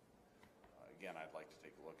 So, again, I'd like to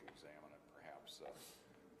take a look, examine it, perhaps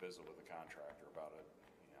visit with the contractor about it,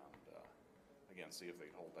 and again, see if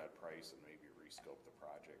they'd hold that price and maybe rescope the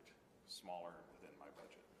project smaller within my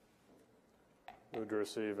budget. Move to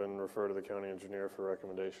receive and refer to the county engineer for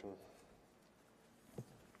recommendation.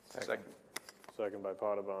 Second. Second by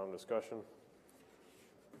Potabom. Discussion.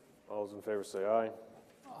 All those in favor say aye.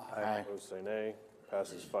 Aye. Opposed say nay.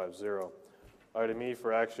 Passes 5-0. Item E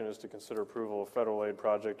for action is to consider approval of federal aid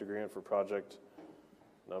project agreement for project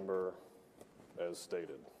number as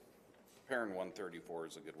stated. Parent 134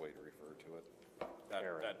 is a good way to refer to it.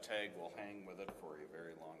 That tag will hang with it for a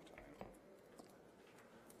very long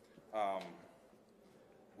time.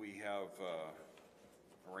 We have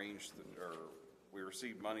arranged, we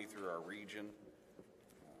received money through our region,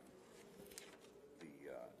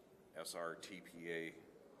 the SRTPA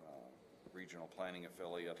regional planning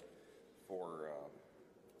affiliate, for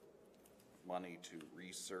money to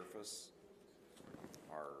resurface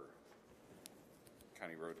our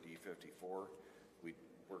County Road D54. We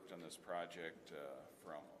worked on this project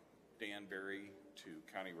from Danbury to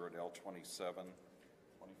County Road L27,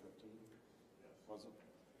 2015, was it?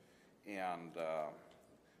 And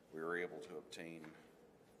we were able to obtain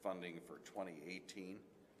funding for 2018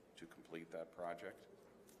 to complete that project.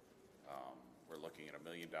 We're looking at $1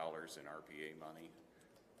 million in RPA money,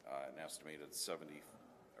 an estimated $750,000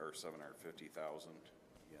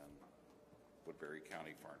 in Woodbury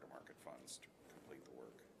County Farm to Market funds to complete the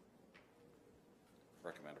work.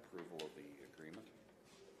 Recommend approval of the agreement.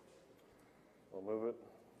 I'll move it.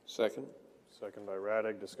 Second. Second by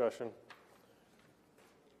Raddick. Discussion.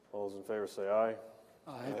 All those in favor say aye.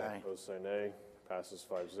 Aye. Opposed say nay. Passes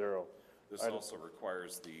 5-0. This also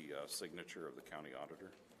requires the signature of the county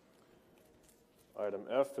auditor. Item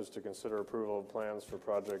F is to consider approval of plans for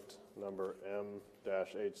project number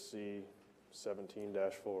M-HC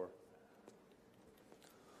 17-4.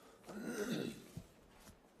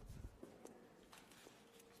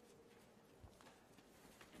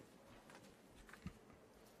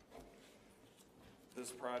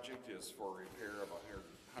 This project is for repair of a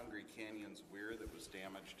Hungry Canyon's weir that was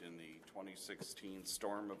damaged in the 2016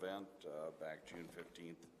 storm event back June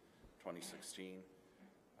 15th, 2016.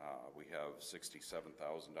 We have $67,000, a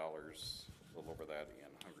little over that,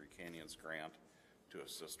 in Hungry Canyon's grant to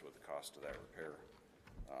assist with the cost of that repair.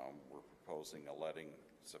 We're proposing a letting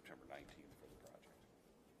September 19th for the project.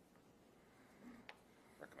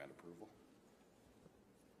 Recommend approval.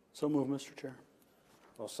 So move, Mr. Chair.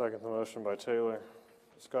 I'll second the motion by Taylor.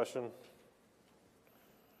 Discussion.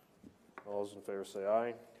 All those in favor say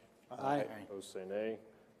aye. Aye. Opposed say nay.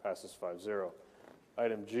 Passes 5-0.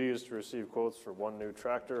 Item G is to receive quotes for one new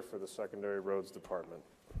tractor for the Secondary Roads Department.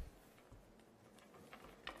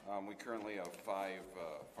 We currently have 5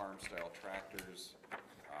 farm-style tractors.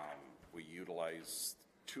 We utilize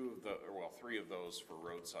 3 of those for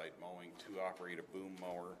roadside mowing. 2 operate a boom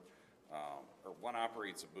mower, or 1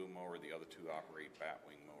 operates a boom mower, the other 2 operate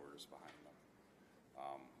batwing mowers behind them.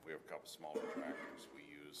 We have a couple smaller tractors we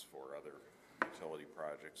use for other utility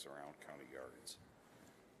projects around county yards.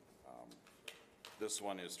 This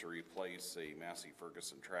one is to replace a Massey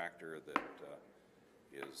Ferguson tractor that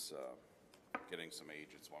is getting some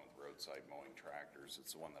age. It's one of the roadside mowing tractors.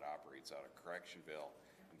 It's the one that operates out of Correctionville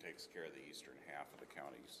and takes care of the eastern half of the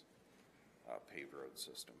county's paved road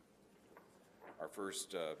system. Our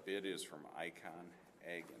first bid is from Icon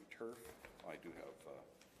Ag and Turf. I do have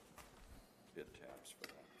bid tabs for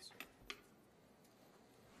that. So.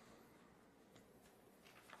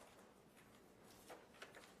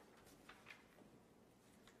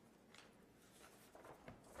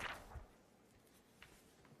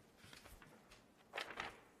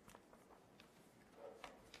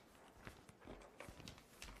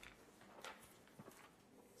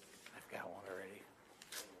 I've got one already.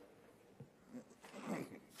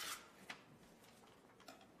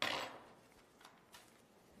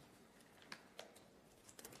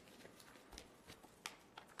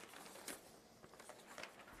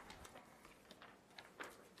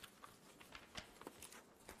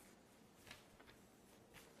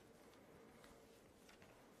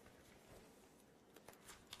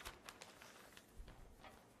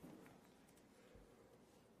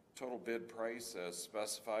 Total bid price as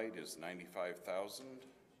specified is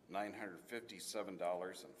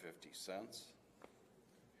 $95,957.50.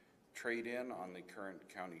 Trade-in on the current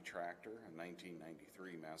county tractor, a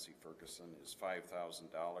 1993 Massey Ferguson, is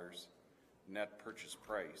 $5,000. Net purchase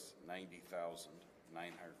price,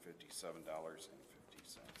 $90,957.50.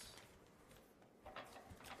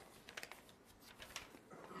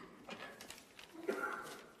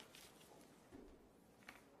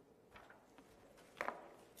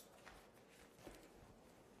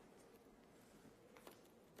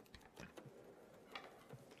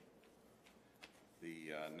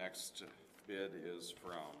 Next bid is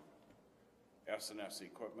from S&S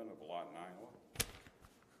Equipment of Lawton, Iowa.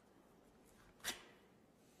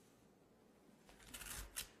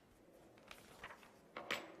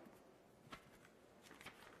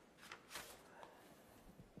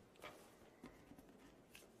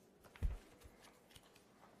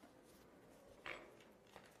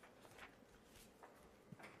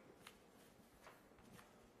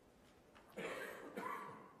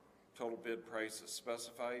 Total bid price is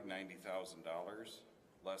specified, $90,000,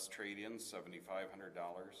 less trade-in,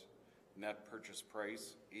 $7,500. Net purchase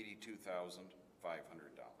price, $82,500.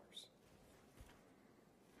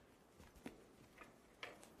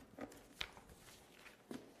 The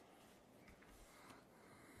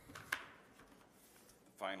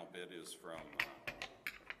final bid is from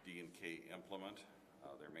D&K Implement.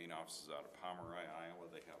 Their main office is out of Pomeroy, Iowa.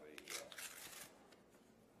 They have a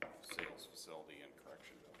sales facility in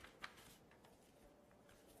Correctionville.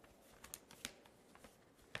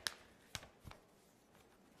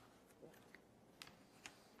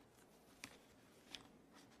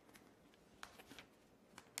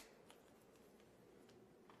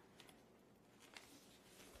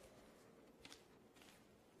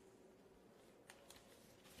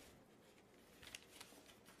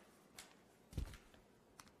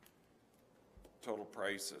 Total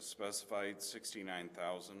price is specified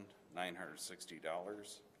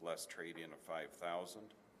 $69,960, less trade-in of $5,000.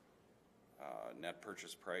 Net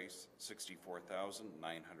purchase price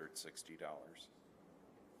 $64,960.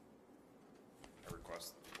 I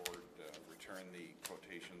request that the board return the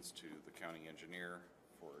quotations to the county engineer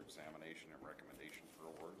for examination and recommendation for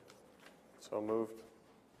award. So moved.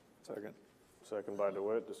 Second. Second by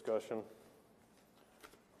DeWitt. Discussion.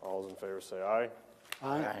 All those in favor say aye.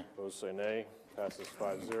 Aye. Opposed say nay. Passes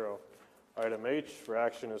 5-0. Item H for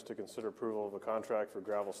action is to consider approval of a contract for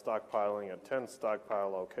gravel stockpiling at 10 stockpile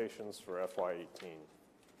locations for FY18.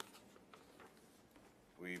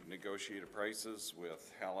 We've negotiated prices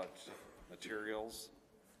with Hallett Materials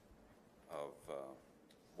of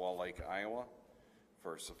Wall Lake, Iowa,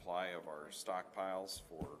 for supply of our stockpiles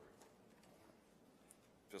for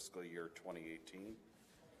fiscal year 2018.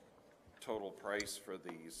 Total price for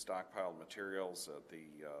the stockpiled materials at the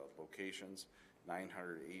locations,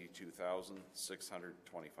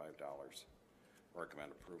 $982,625.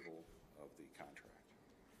 Recommend approval of the contract.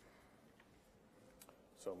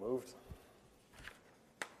 So moved.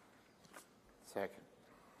 Second.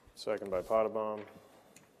 Second by Potabom.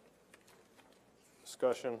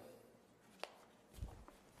 Discussion.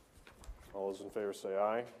 All those in favor say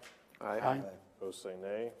aye. Aye. Opposed say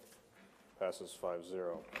nay. Passes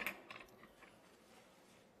 5-0.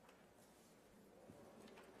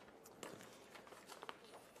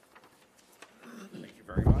 Thank you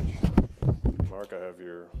very much. Mark, I have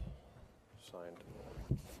your signed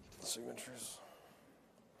signatures.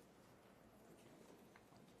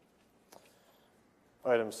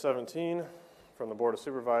 Item 17 from the Board of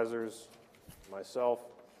Supervisors, myself,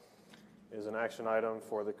 is an action item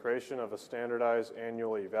for the creation of a standardized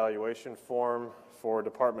annual evaluation form for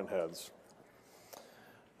department heads.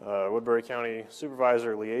 Woodbury County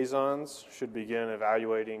Supervisor liaisons should begin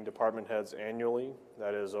evaluating department heads annually,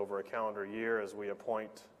 that is over a calendar year, as we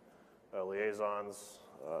appoint liaisons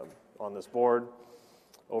on this board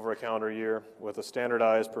over a calendar year with a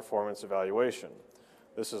standardized performance evaluation.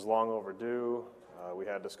 This is long overdue. We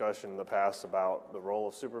had discussion in the past about the role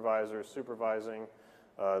of supervisors supervising.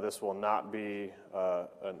 This will not be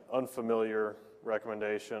an unfamiliar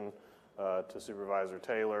recommendation to Supervisor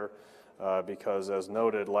Taylor because, as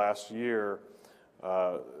noted last year,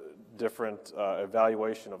 different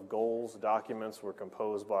evaluation of goals documents were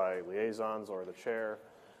composed by liaisons or the chair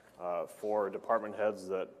for department heads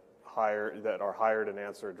that are hired and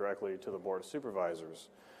answer directly to the Board of Supervisors.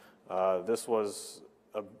 This was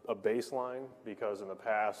a baseline because in the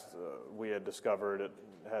past we had discovered it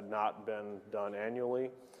had not been done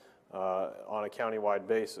annually on a countywide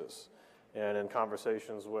basis. And in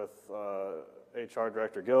conversations with HR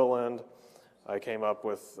Director Gilliland, I came up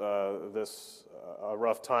with this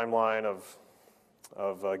rough timeline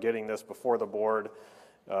of getting this before the board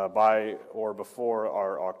by or before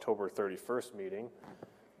our October 31st meeting.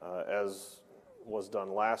 As was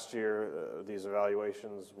done last year, these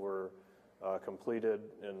evaluations were completed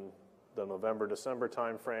in the November-December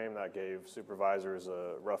timeframe. That gave supervisors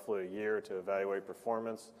roughly a year to evaluate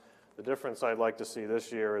performance. The difference I'd like to see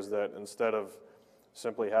this year is that instead of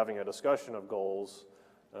simply having a discussion of goals,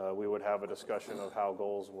 we would have a discussion of how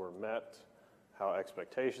goals were met, how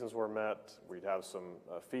expectations were met. We'd have some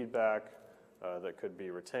feedback that could be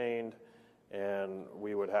retained, and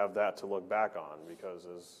we would have that to look back on because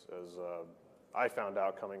as I found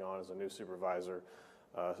out coming on as a new supervisor,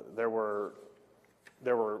 there were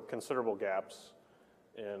considerable gaps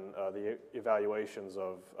in the evaluations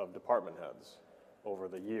of department heads over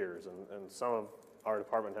the years, and some of our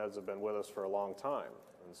department heads have been with us for a long time,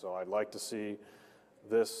 and so I'd like to see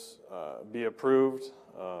this be approved.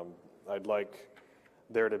 I'd like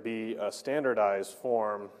there to be a standardized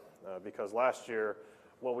form because last year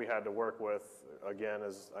what we had to work with, again,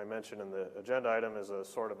 as I mentioned in the agenda item, is a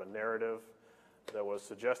sort of a narrative that was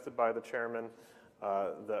suggested by the chairman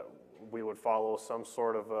that we would follow some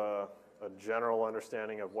sort of a general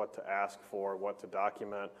understanding of what to ask for, what to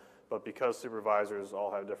document. But because supervisors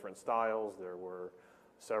all have different styles, there were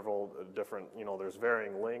several different, there's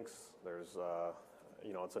varying lengths, there's,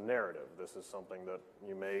 it's a narrative. This is something that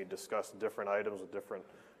you may discuss different items with different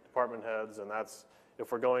department heads, and that's,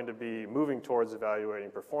 if we're going to be moving towards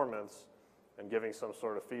evaluating performance and giving some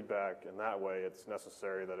sort of feedback in that way, it's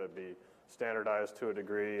necessary that it be standardized to a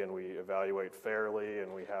degree and we evaluate fairly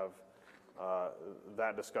and we have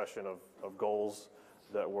that discussion of goals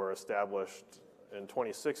that were established in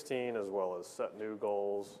 2016 as well as set new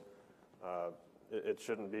goals. It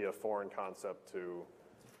shouldn't be a foreign concept to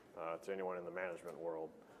anyone in the management world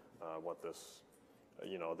what this,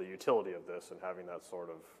 the utility of this and having that sort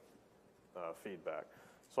of feedback.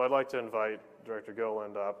 So I'd like to invite Director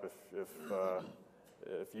Gilliland up if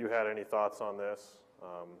you had any thoughts on this.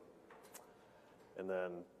 And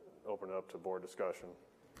then open it up to board discussion.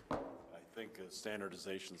 I think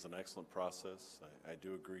standardization is an excellent process. I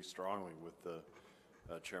do agree strongly with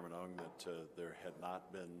Chairman Ung that there had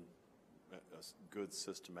not been a good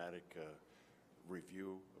systematic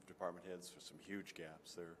review of department heads. There's some huge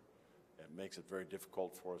gaps there. It makes it very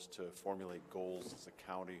difficult for us to formulate goals as a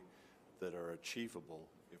county that are achievable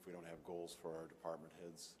if we don't have goals for our department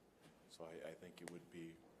heads. So I think it would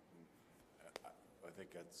be, I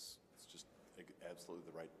think it's just absolutely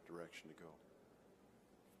the right direction to go.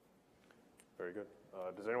 Very good.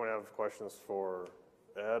 Does anyone have questions for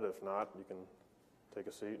Ed? If not, you can take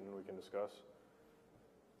a seat and we can discuss.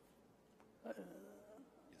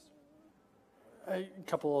 A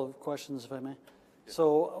couple of questions, if I may.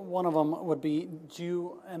 So one of them would be,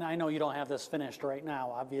 and I know you don't have this finished right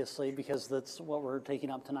now, obviously, because that's what we're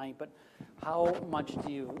taking up tonight, but how much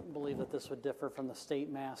do you believe that this would differ from the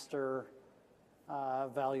state master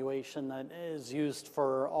valuation that is used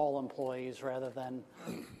for all employees rather than?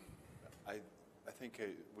 I think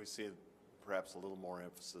we see perhaps a little more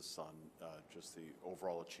emphasis on just the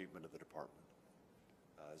overall achievement of the department,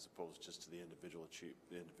 as opposed just to the individual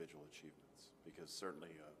achievements. Because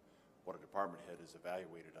certainly what a department head is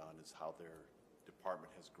evaluated on is how their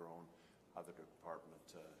department has grown, how the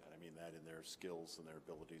department, and I mean that in their skills and their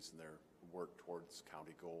abilities and their work towards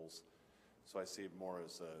county goals. So I see it more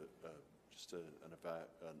as just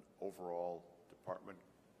an overall department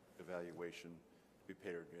evaluation to be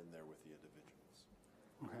paired in there with the individuals.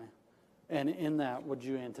 Okay. And in that, would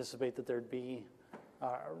you anticipate that there'd be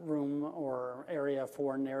room or area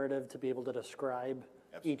for narrative to be able to describe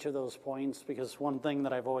each of those points? Because one thing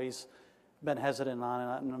that I've always been hesitant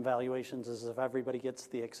on in evaluations is if everybody gets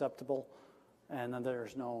the acceptable and then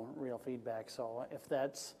there's no real feedback. So if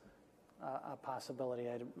that's a possibility,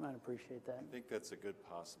 I'd appreciate that. I think that's a good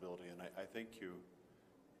possibility, and I think you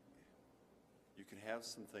can have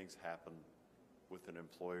some things happen with an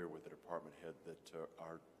employer, with a department head that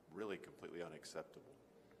are really completely unacceptable.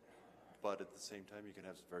 But at the same time, you can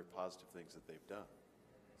have some very positive things that they've done.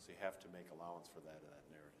 So you have to make allowance for that in that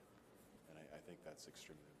narrative. And I think that's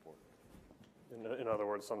extremely important. In other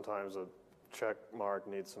words, sometimes a check mark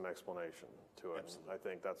needs some explanation to it. I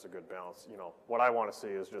think that's a good balance. You know, what I want to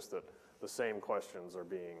see is just that the same questions are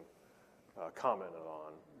being commented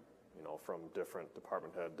on, you know, from different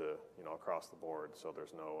department head to, you know, across the board. So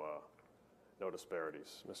there's no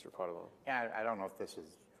disparities. Mr. Padalone? Yeah, I don't know if this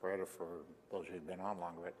is for Ed or for those who've been on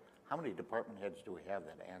longer, but how many department heads do we have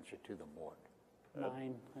that answer to the board? 9,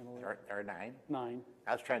 I believe. There are 9? 9.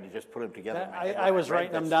 I was trying to just put them together. in my head. I was read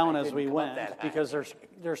writing them this, down I as didn't we come up went that high. because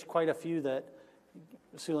there's quite a few that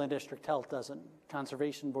Siouxland District Health doesn't,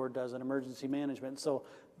 Conservation Board doesn't, Emergency Management. So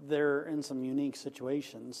they're in some unique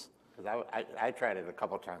situations. Because I tried it a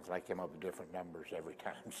couple of times and I came up with different numbers every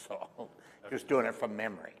time. So just doing it from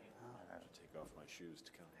memory. I have to take off my shoes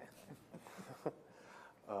to count.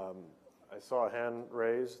 I saw a hand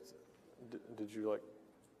raised. Did you like?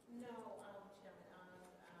 No, Chairman,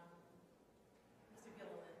 Mr.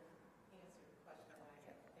 Gilliland answered the question I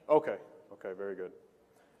had. Okay, very good.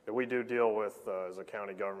 Yeah, we do deal with, as a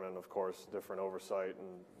county government, of course, different oversight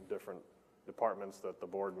and different departments that the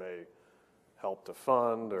board may help to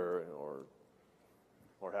fund or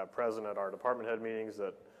have present at our department head meetings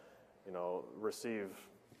that, you know, receive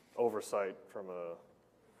oversight from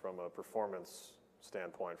a performance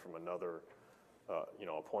standpoint from another, you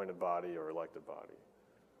know, appointed body or elected body.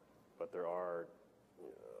 But there are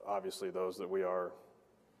obviously those that we are,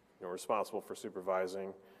 you know, responsible for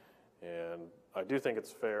supervising, and I do think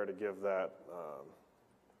it's fair to give that,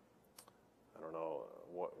 I don't know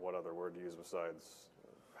what other word to use besides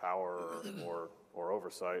power or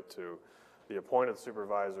oversight to the appointed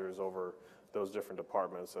supervisors over those different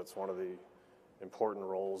departments. That's one of the important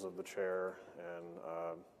roles of the chair, and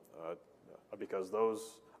because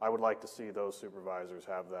I would like to see those supervisors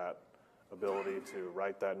have that ability to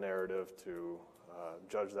write that narrative, to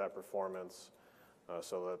judge that performance,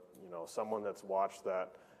 so that, you know, someone that's watched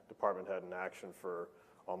that department head in action for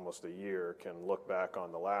almost a year can look back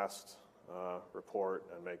on the last report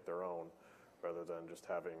and make their own, rather than just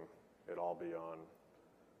having it all be on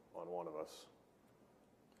one of us.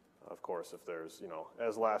 Of course, if there's, you know,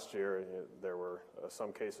 as last year, there were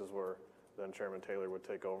some cases where then Chairman Taylor would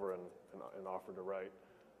take over and offer to write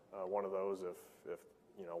one of those if,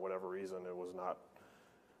 you know, whatever reason it was not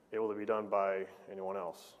able to be done by anyone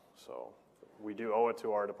else. So we do owe it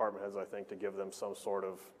to our department heads, I think, to give them some sort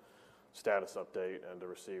of status update and to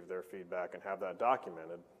receive their feedback and have that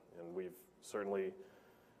documented. And we've certainly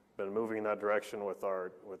been moving in that direction with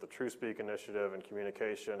the TrueSpeak initiative and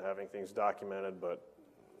communication, having things documented,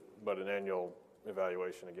 but an annual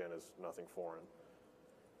evaluation, again, is nothing foreign.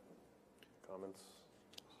 Comments?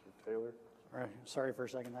 Mr. Taylor? All right, sorry for a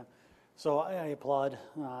second then. So I applaud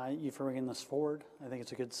you for bringing this forward. I think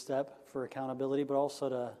it's a good step for accountability, but also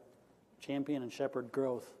to champion and shepherd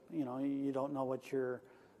growth. You know, you don't know what your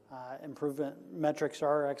improvement metrics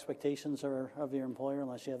are, expectations are of your employer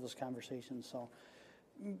unless you have those conversations. So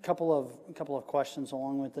a couple of questions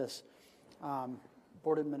along with this.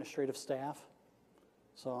 Board administrative staff.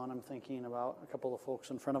 So, and I'm thinking about a couple of folks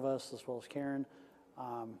in front of us as well as Karen.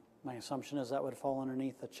 My assumption is that would fall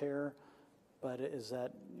underneath the chair. but is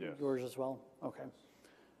that Yes. yours as well? Okay.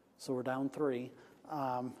 So we're down 3.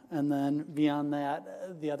 And then beyond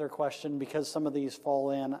that, the other question, because some of these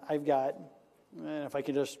fall in, I've got, and if I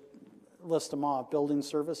could just list them off, building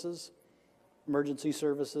services, emergency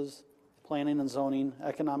services, planning and zoning,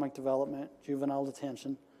 economic development, juvenile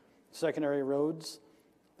detention, secondary roads,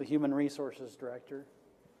 the human resources director,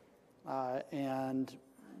 and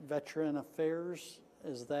veteran affairs.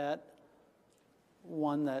 Is that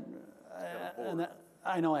one that,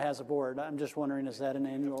 I know it has a board. I'm just wondering, is that an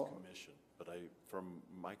annual? Commission, but from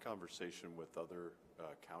my conversation with other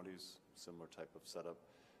counties, similar type of setup,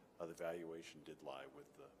 the evaluation did lie with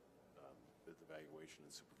the evaluation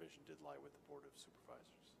and supervision did lie with the Board of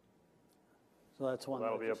Supervisors. So that's one.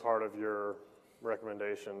 That'll be a part of your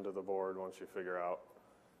recommendation to the board once you figure out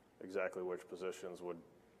exactly which positions would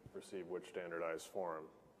receive which standardized form.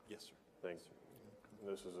 Yes, sir. I think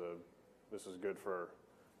this is good for,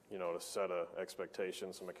 to set a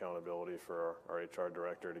expectation, some accountability for our HR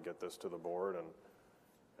director to get this to the board,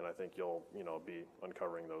 and I think you'll, be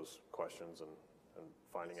uncovering those questions and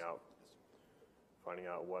finding out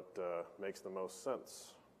what makes the most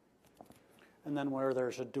sense. And then where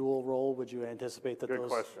there's a dual role, would you anticipate that those? Good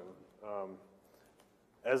question.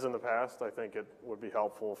 As in the past, I think it would be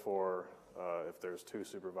helpful for, if there's 2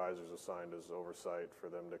 supervisors assigned as oversight, for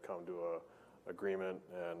them to come to a agreement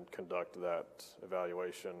and conduct that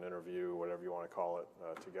evaluation, interview, whatever you want to call it,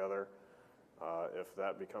 together. If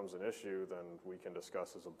that becomes an issue, then we can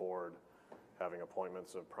discuss as a board having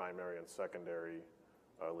appointments of primary and secondary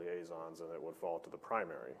liaisons, and it would fall to the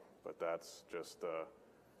primary. But that's just,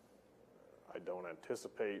 I don't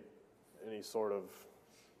anticipate any sort of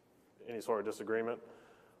disagreement,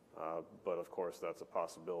 but of course that's a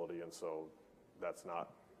possibility, and so that's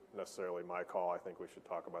not necessarily my call. I think we should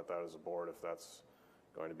talk about that as a board if that's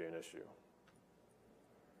going to be an issue.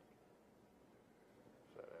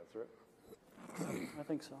 Does that answer it? I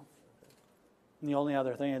think so. And the only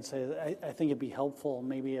other thing I'd say, I think it'd be helpful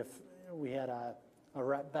maybe if we had a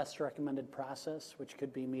best recommended process, which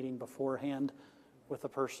could be meeting beforehand with the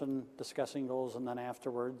person, discussing goals, and then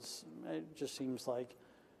afterwards. It just seems like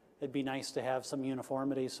it'd be nice to have some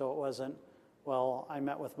uniformity, so it wasn't, well, I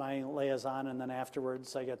met with my liaison and then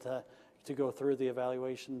afterwards I get to go through the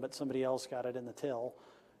evaluation, but somebody else got it in the till.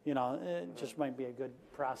 It just might be a good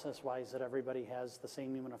process-wise that everybody has the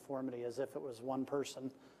same uniformity as if it was one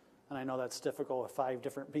person. And I know that's difficult with 5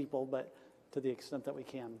 different people, but to the extent that we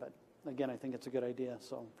can. But again, I think it's a good idea,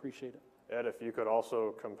 so appreciate it. Ed, if you could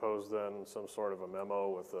also compose then some sort of a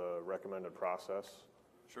memo with a recommended process.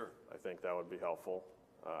 Sure. I think that would be helpful.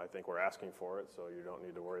 I think we're asking for it, so you don't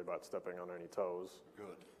need to worry about stepping on any toes.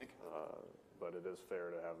 Good. But it is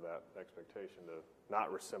fair to have that expectation to not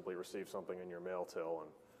simply receive something in your mail till.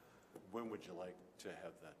 And when would you like to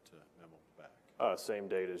have that memo back? Same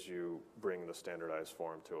date as you bring the standardized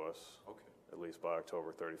form to us. Okay. At least by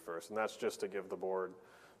October 31st. And that's just to give the board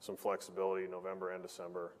some flexibility, November and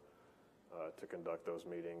December, to conduct those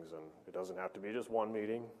meetings. And it doesn't have to be just one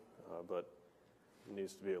meeting, but it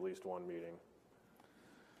needs to be at least one meeting.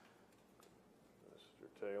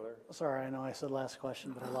 Mr. Taylor? Sorry, I know I said last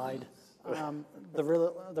question, but I lied. The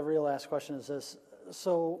real last question is this.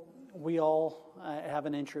 So we all have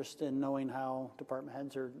an interest in knowing how department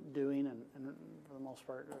heads are doing, and for the most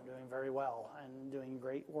part are doing very well and doing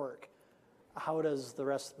great work. How does the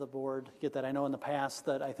rest of the board get that? I know in the past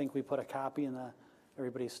that I think we put a copy in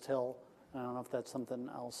everybody's till. I don't know if that's something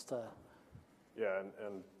else to... Yeah,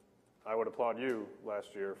 and I would applaud you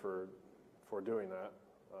last year for doing that,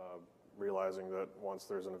 realizing that once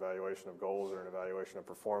there's an evaluation of goals or an evaluation of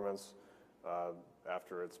performance,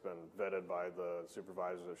 after it's been vetted by the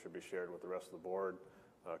supervisors, it should be shared with the rest of the board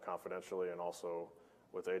confidentially, and also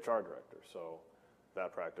with the HR director. So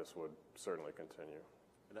that practice would certainly continue.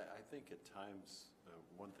 And I think at times,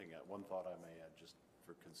 one thought I may add just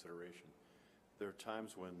for consideration, there are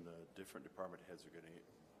times when the different department heads are going to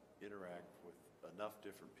interact with enough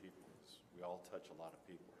different people. We all touch a lot of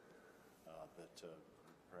people that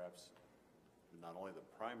perhaps not only the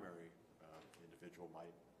primary individual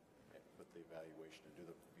might put the evaluation and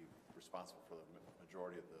be responsible for the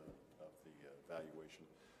majority of the evaluation,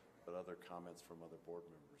 but other comments from other board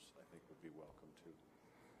members I think would be welcome too.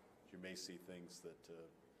 You may see things that the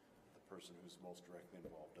person who's most directly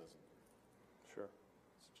involved doesn't. Sure.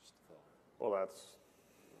 It's just a thought. Well, that's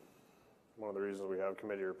one of the reasons we have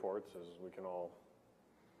committee reports, is we can all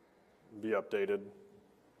be updated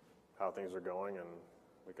how things are going, and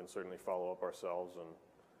we can certainly follow up ourselves,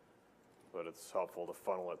 but it's helpful to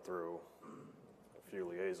funnel it through a few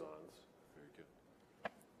liaisons. Very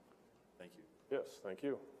good. Thank you. Yes, thank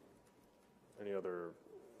you. Any other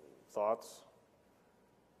thoughts,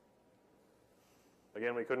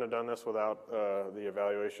 Again, we couldn't have done this without the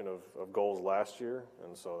evaluation of goals last year,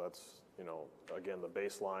 and so that's, again, the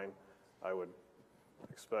baseline. I would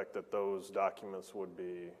expect that those documents would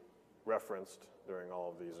be referenced during all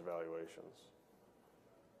of these evaluations.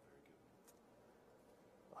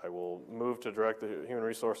 I will move to direct the Human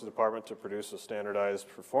Resources Department to produce a standardized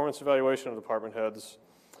performance evaluation of department heads.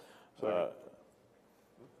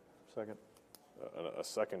 Second. A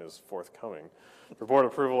second is forthcoming. For board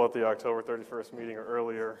approval at the October 31st meeting or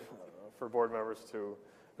earlier for board members to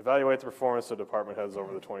evaluate the performance of department heads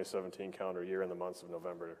over the 2017 calendar year in the months of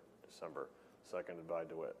November, December. Seconded by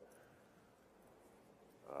DeWitt.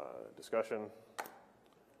 Discussion.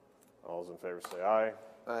 All those in favor say aye.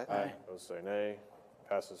 Aye. Aye. Those say nay.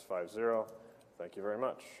 Passes 5-0. Thank you very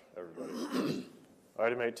much, everybody.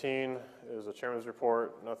 Item 18 is a chairman's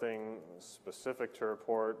report. Nothing specific to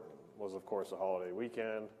report. Was, of course, a holiday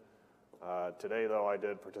weekend. Today, though, I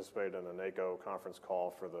did participate in the NACO conference call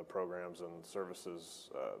for the Programs and Services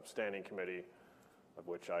Standing Committee, of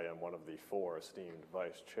which I am one of the 4 esteemed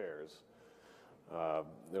vice chairs.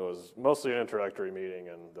 It was mostly an introductory meeting,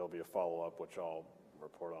 and there'll be a follow-up, which I'll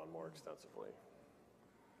report on more extensively.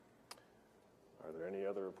 Are there any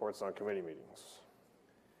other reports on committee meetings?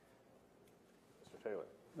 Mr. Taylor.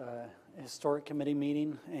 Historic committee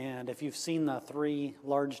meeting, and if you've seen the 3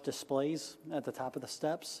 large displays at the top of the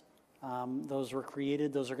steps, those were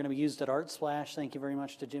created. Those are going to be used at Art Splash. Thank you very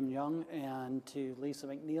much to Jim Young and to Lisa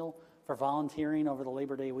McNeil for volunteering over the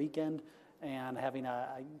Labor Day weekend and having a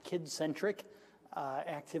kid-centric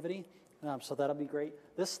activity. So that'll be great.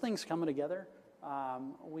 This thing's coming together.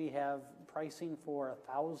 We have pricing for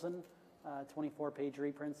 1,000 24-page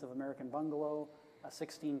reprints of American Bungalow, a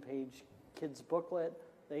 16-page kids booklet,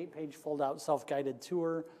 the 8-page fold-out self-guided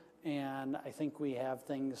tour, and I think we have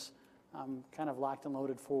things kind of locked and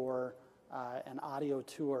loaded for an audio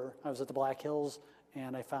tour. I was at the Black Hills,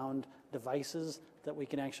 and I found devices that we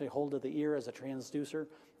can actually hold to the ear as a transducer,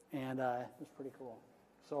 and it was pretty cool.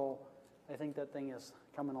 So I think that thing is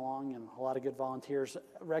coming along, and a lot of good volunteers.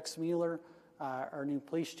 Rex Mueller, our new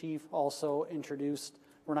police chief, also introduced,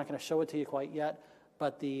 we're not going to show it to you quite yet,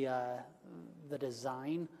 but the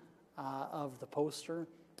design of the poster,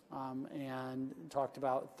 and talked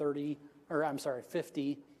about 50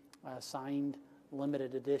 signed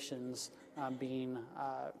limited editions being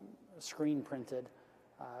screen printed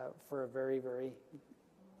for a very, very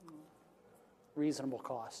reasonable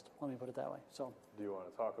cost. Let me put it that way. So, do you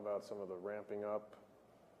want to talk about some of the ramping up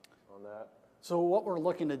on that? So what we're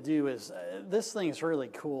looking to do is, this thing's really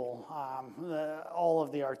cool. All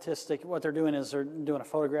of the artistic, what they're doing is they're doing a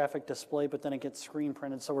photographic display, but then it gets screen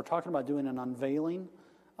printed. So we're talking about doing an unveiling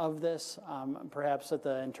of this, perhaps at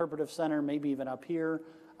the Interpretive Center, maybe even up here,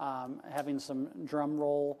 having some drum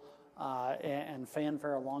roll and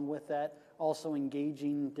fanfare along with that. Also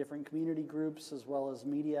engaging different community groups as well as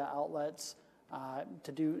media outlets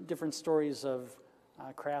to do different stories of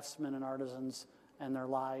craftsmen and artisans and their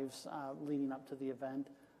lives leading up to the event.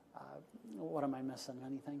 What am I missing?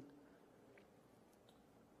 Anything?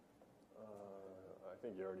 I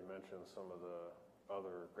think you already mentioned some of the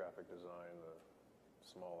other graphic design, the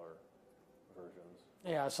smaller versions.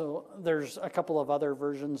 Yeah, so there's a couple of other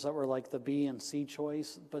versions that were like the B and C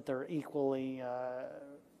choice, but they're equally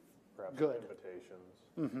Perhaps good.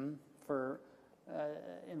 Invitations. For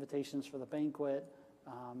invitations for the banquet,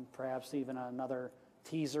 perhaps even another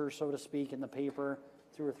teaser, so to speak, in the paper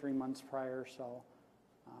 2 or 3 months prior. So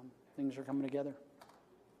things are coming together.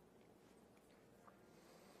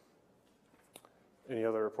 Any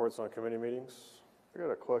other reports on committee meetings? I got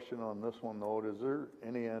a question on this one, though. Is there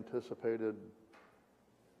any anticipated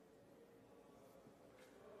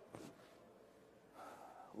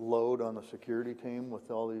load on the security team with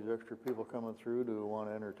all these extra people coming through? Do we want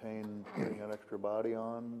to entertain putting an extra body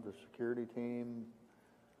on the security team?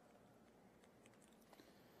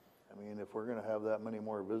 I mean, if we're going to have that many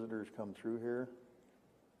more visitors come through here.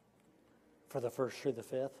 For the 1st through the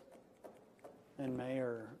 5th in May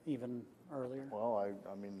or even earlier? Well,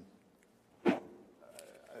 I mean,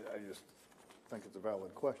 I just think it's a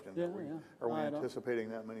valid question. Yeah, Are we I don't- anticipating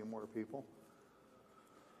that many more people?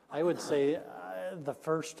 I would say the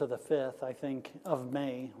 1st to the 5th, I think, of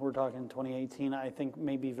May, we're talking 2018, I think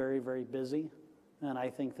may be very, very busy. And I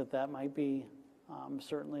think that that might be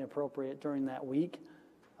certainly appropriate during that week,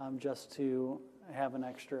 just to have an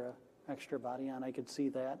extra body on. I could see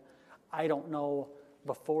that. I don't know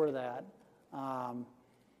before that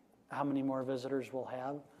how many more visitors we'll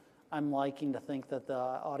have. I'm liking to think that the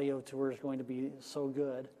audio tour is going to be so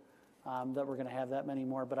good that we're going to have that many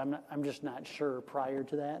more, but I'm just not sure prior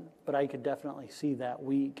to that. But I could definitely see that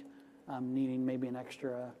week needing maybe an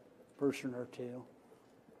extra person or two.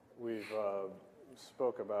 We've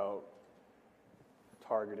spoke about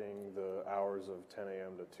targeting the hours of 10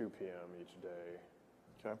 a.m. to 2 p.m. each day.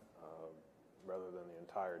 Okay. Rather than the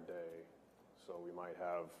entire day. So we might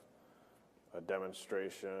have a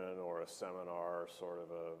demonstration or a seminar, sort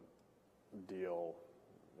of a deal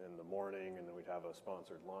in the morning, and then we'd have a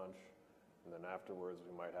sponsored lunch. And then afterwards,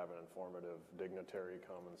 we might have an informative dignitary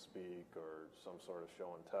come and speak, or some sort of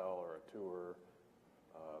show and tell, or a tour.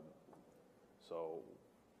 So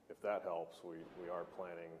if that helps, we are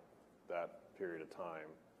planning that period of time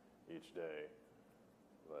each day.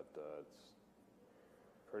 But it's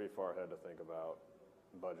pretty far ahead to think about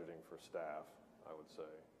budgeting for staff, I would say.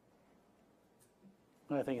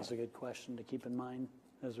 I think it's a good question to keep in mind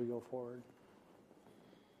as we go forward.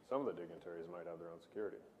 Some of the dignitaries might have their own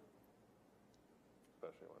security,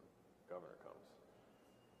 especially when the governor comes.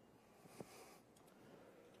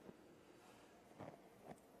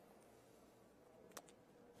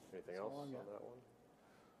 Anything else on that one?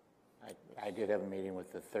 I did have a meeting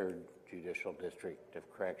with the 3rd Judicial District of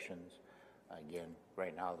Corrections. Again,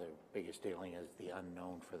 right now, the biggest dealing is the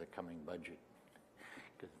unknown for the coming budget.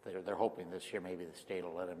 Because they're hoping this year maybe the state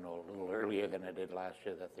will let them know a little earlier than it did last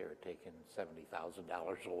year that they were taking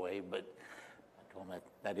 $70,000 away. But I told them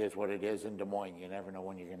that is what it is in Des Moines. You never know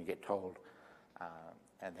when you're going to get told.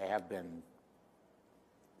 And they have been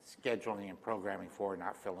scheduling and programming for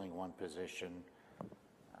not filling one position.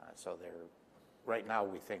 So they're, right now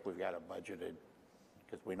we think we've got it budgeted,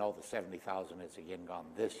 because we know the $70,000 is again gone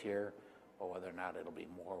this year, or whether or not it'll be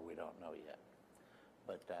more, we don't know yet.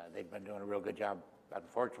 But they've been doing a real good job.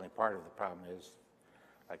 Unfortunately, part of the problem is,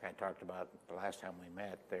 like I talked about the last time we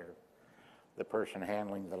met, the person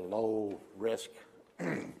handling the low risk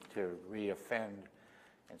to reoffend,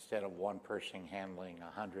 instead of one person handling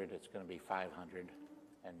 100, it's going to be 500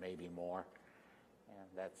 and maybe more.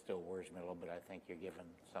 And that still worries me a little bit. I think you're giving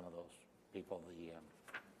some of those people the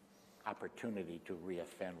opportunity to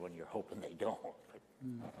reoffend when you're hoping they don't.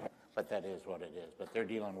 But that is what it is. But they're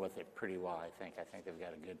dealing with it pretty well, I think. I think they've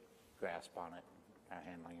got a good grasp on it,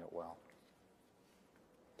 handling it well.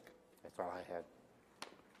 That's all I had.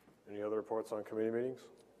 Any other reports on committee meetings?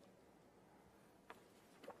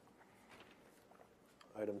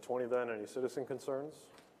 Item 20 then, any citizen concerns?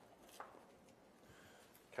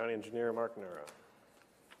 County Engineer Mark Nera.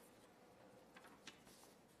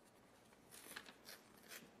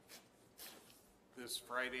 This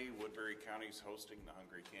Friday, Woodbury County is hosting the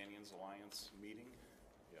Hungry Canyons Alliance meeting.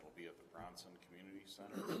 It'll be at the Bronson Community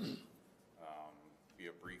Center. Be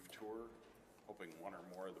a brief tour, hoping one or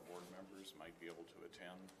more of the board members might be able to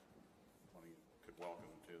attend. One you could welcome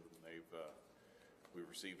to them. We've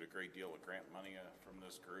received a great deal of grant money from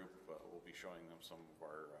this group. We'll be showing them some of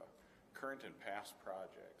our current and past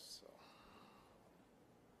projects. So.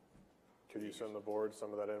 Could you send the board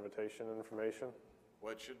some of that invitation information?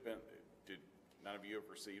 Well, it should have been. Did none of you have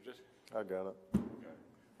received it? I got it. Okay.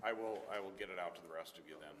 I will get it out to the rest of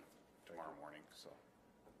you then tomorrow morning. So.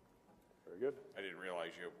 Very good. I didn't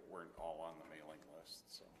realize you weren't all on the mailing list.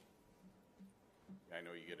 So. I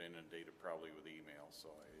know you get inundated probably with email, so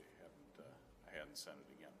I hadn't sent it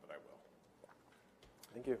again, but I will.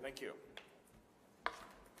 Thank you. Thank you.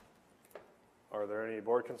 Are there any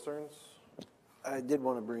board concerns? I did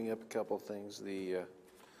want to bring up a couple of things. The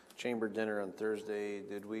chamber dinner on Thursday,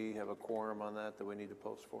 did we have a quorum on that we need to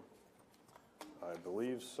post for? I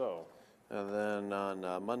believe so. And then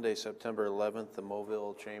on Monday, September 11th, the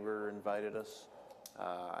Mobile Chamber invited us.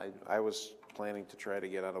 I was planning to try to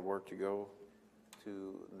get out of work to go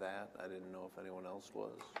to that. I didn't know if anyone else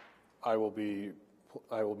was. I will be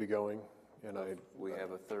going, and we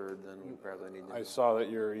have a third, then we probably need to. I saw that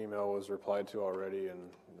your email was replied to already, and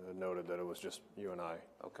noted that it was just you and I.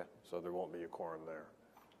 Okay. So there won't be a quorum there.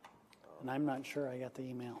 And I'm not sure I got the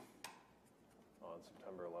email. On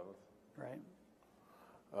September 11th?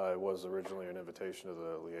 Right. It was originally an invitation to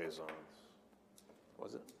the liaisons.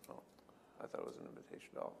 Was it? Oh, I thought it was an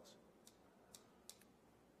invitation to all of us.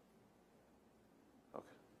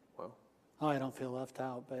 Okay. Well. Oh, I don't feel left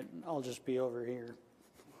out, but I'll just be over here.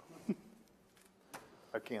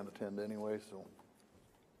 I can't attend anyway, so.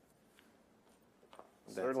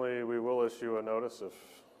 Certainly, we will issue a notice if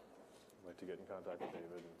you'd like to get in contact with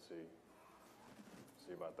David and see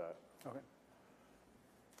about that. Okay.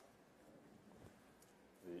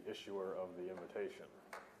 The issuer of the invitation,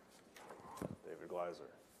 David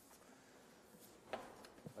Gleiser.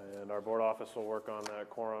 And our board office will work on that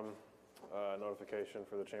quorum notification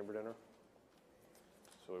for the chamber dinner.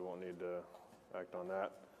 So we won't need to act on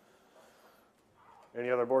that. Any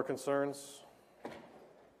other board concerns?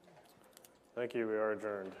 Thank you. We are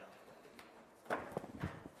adjourned.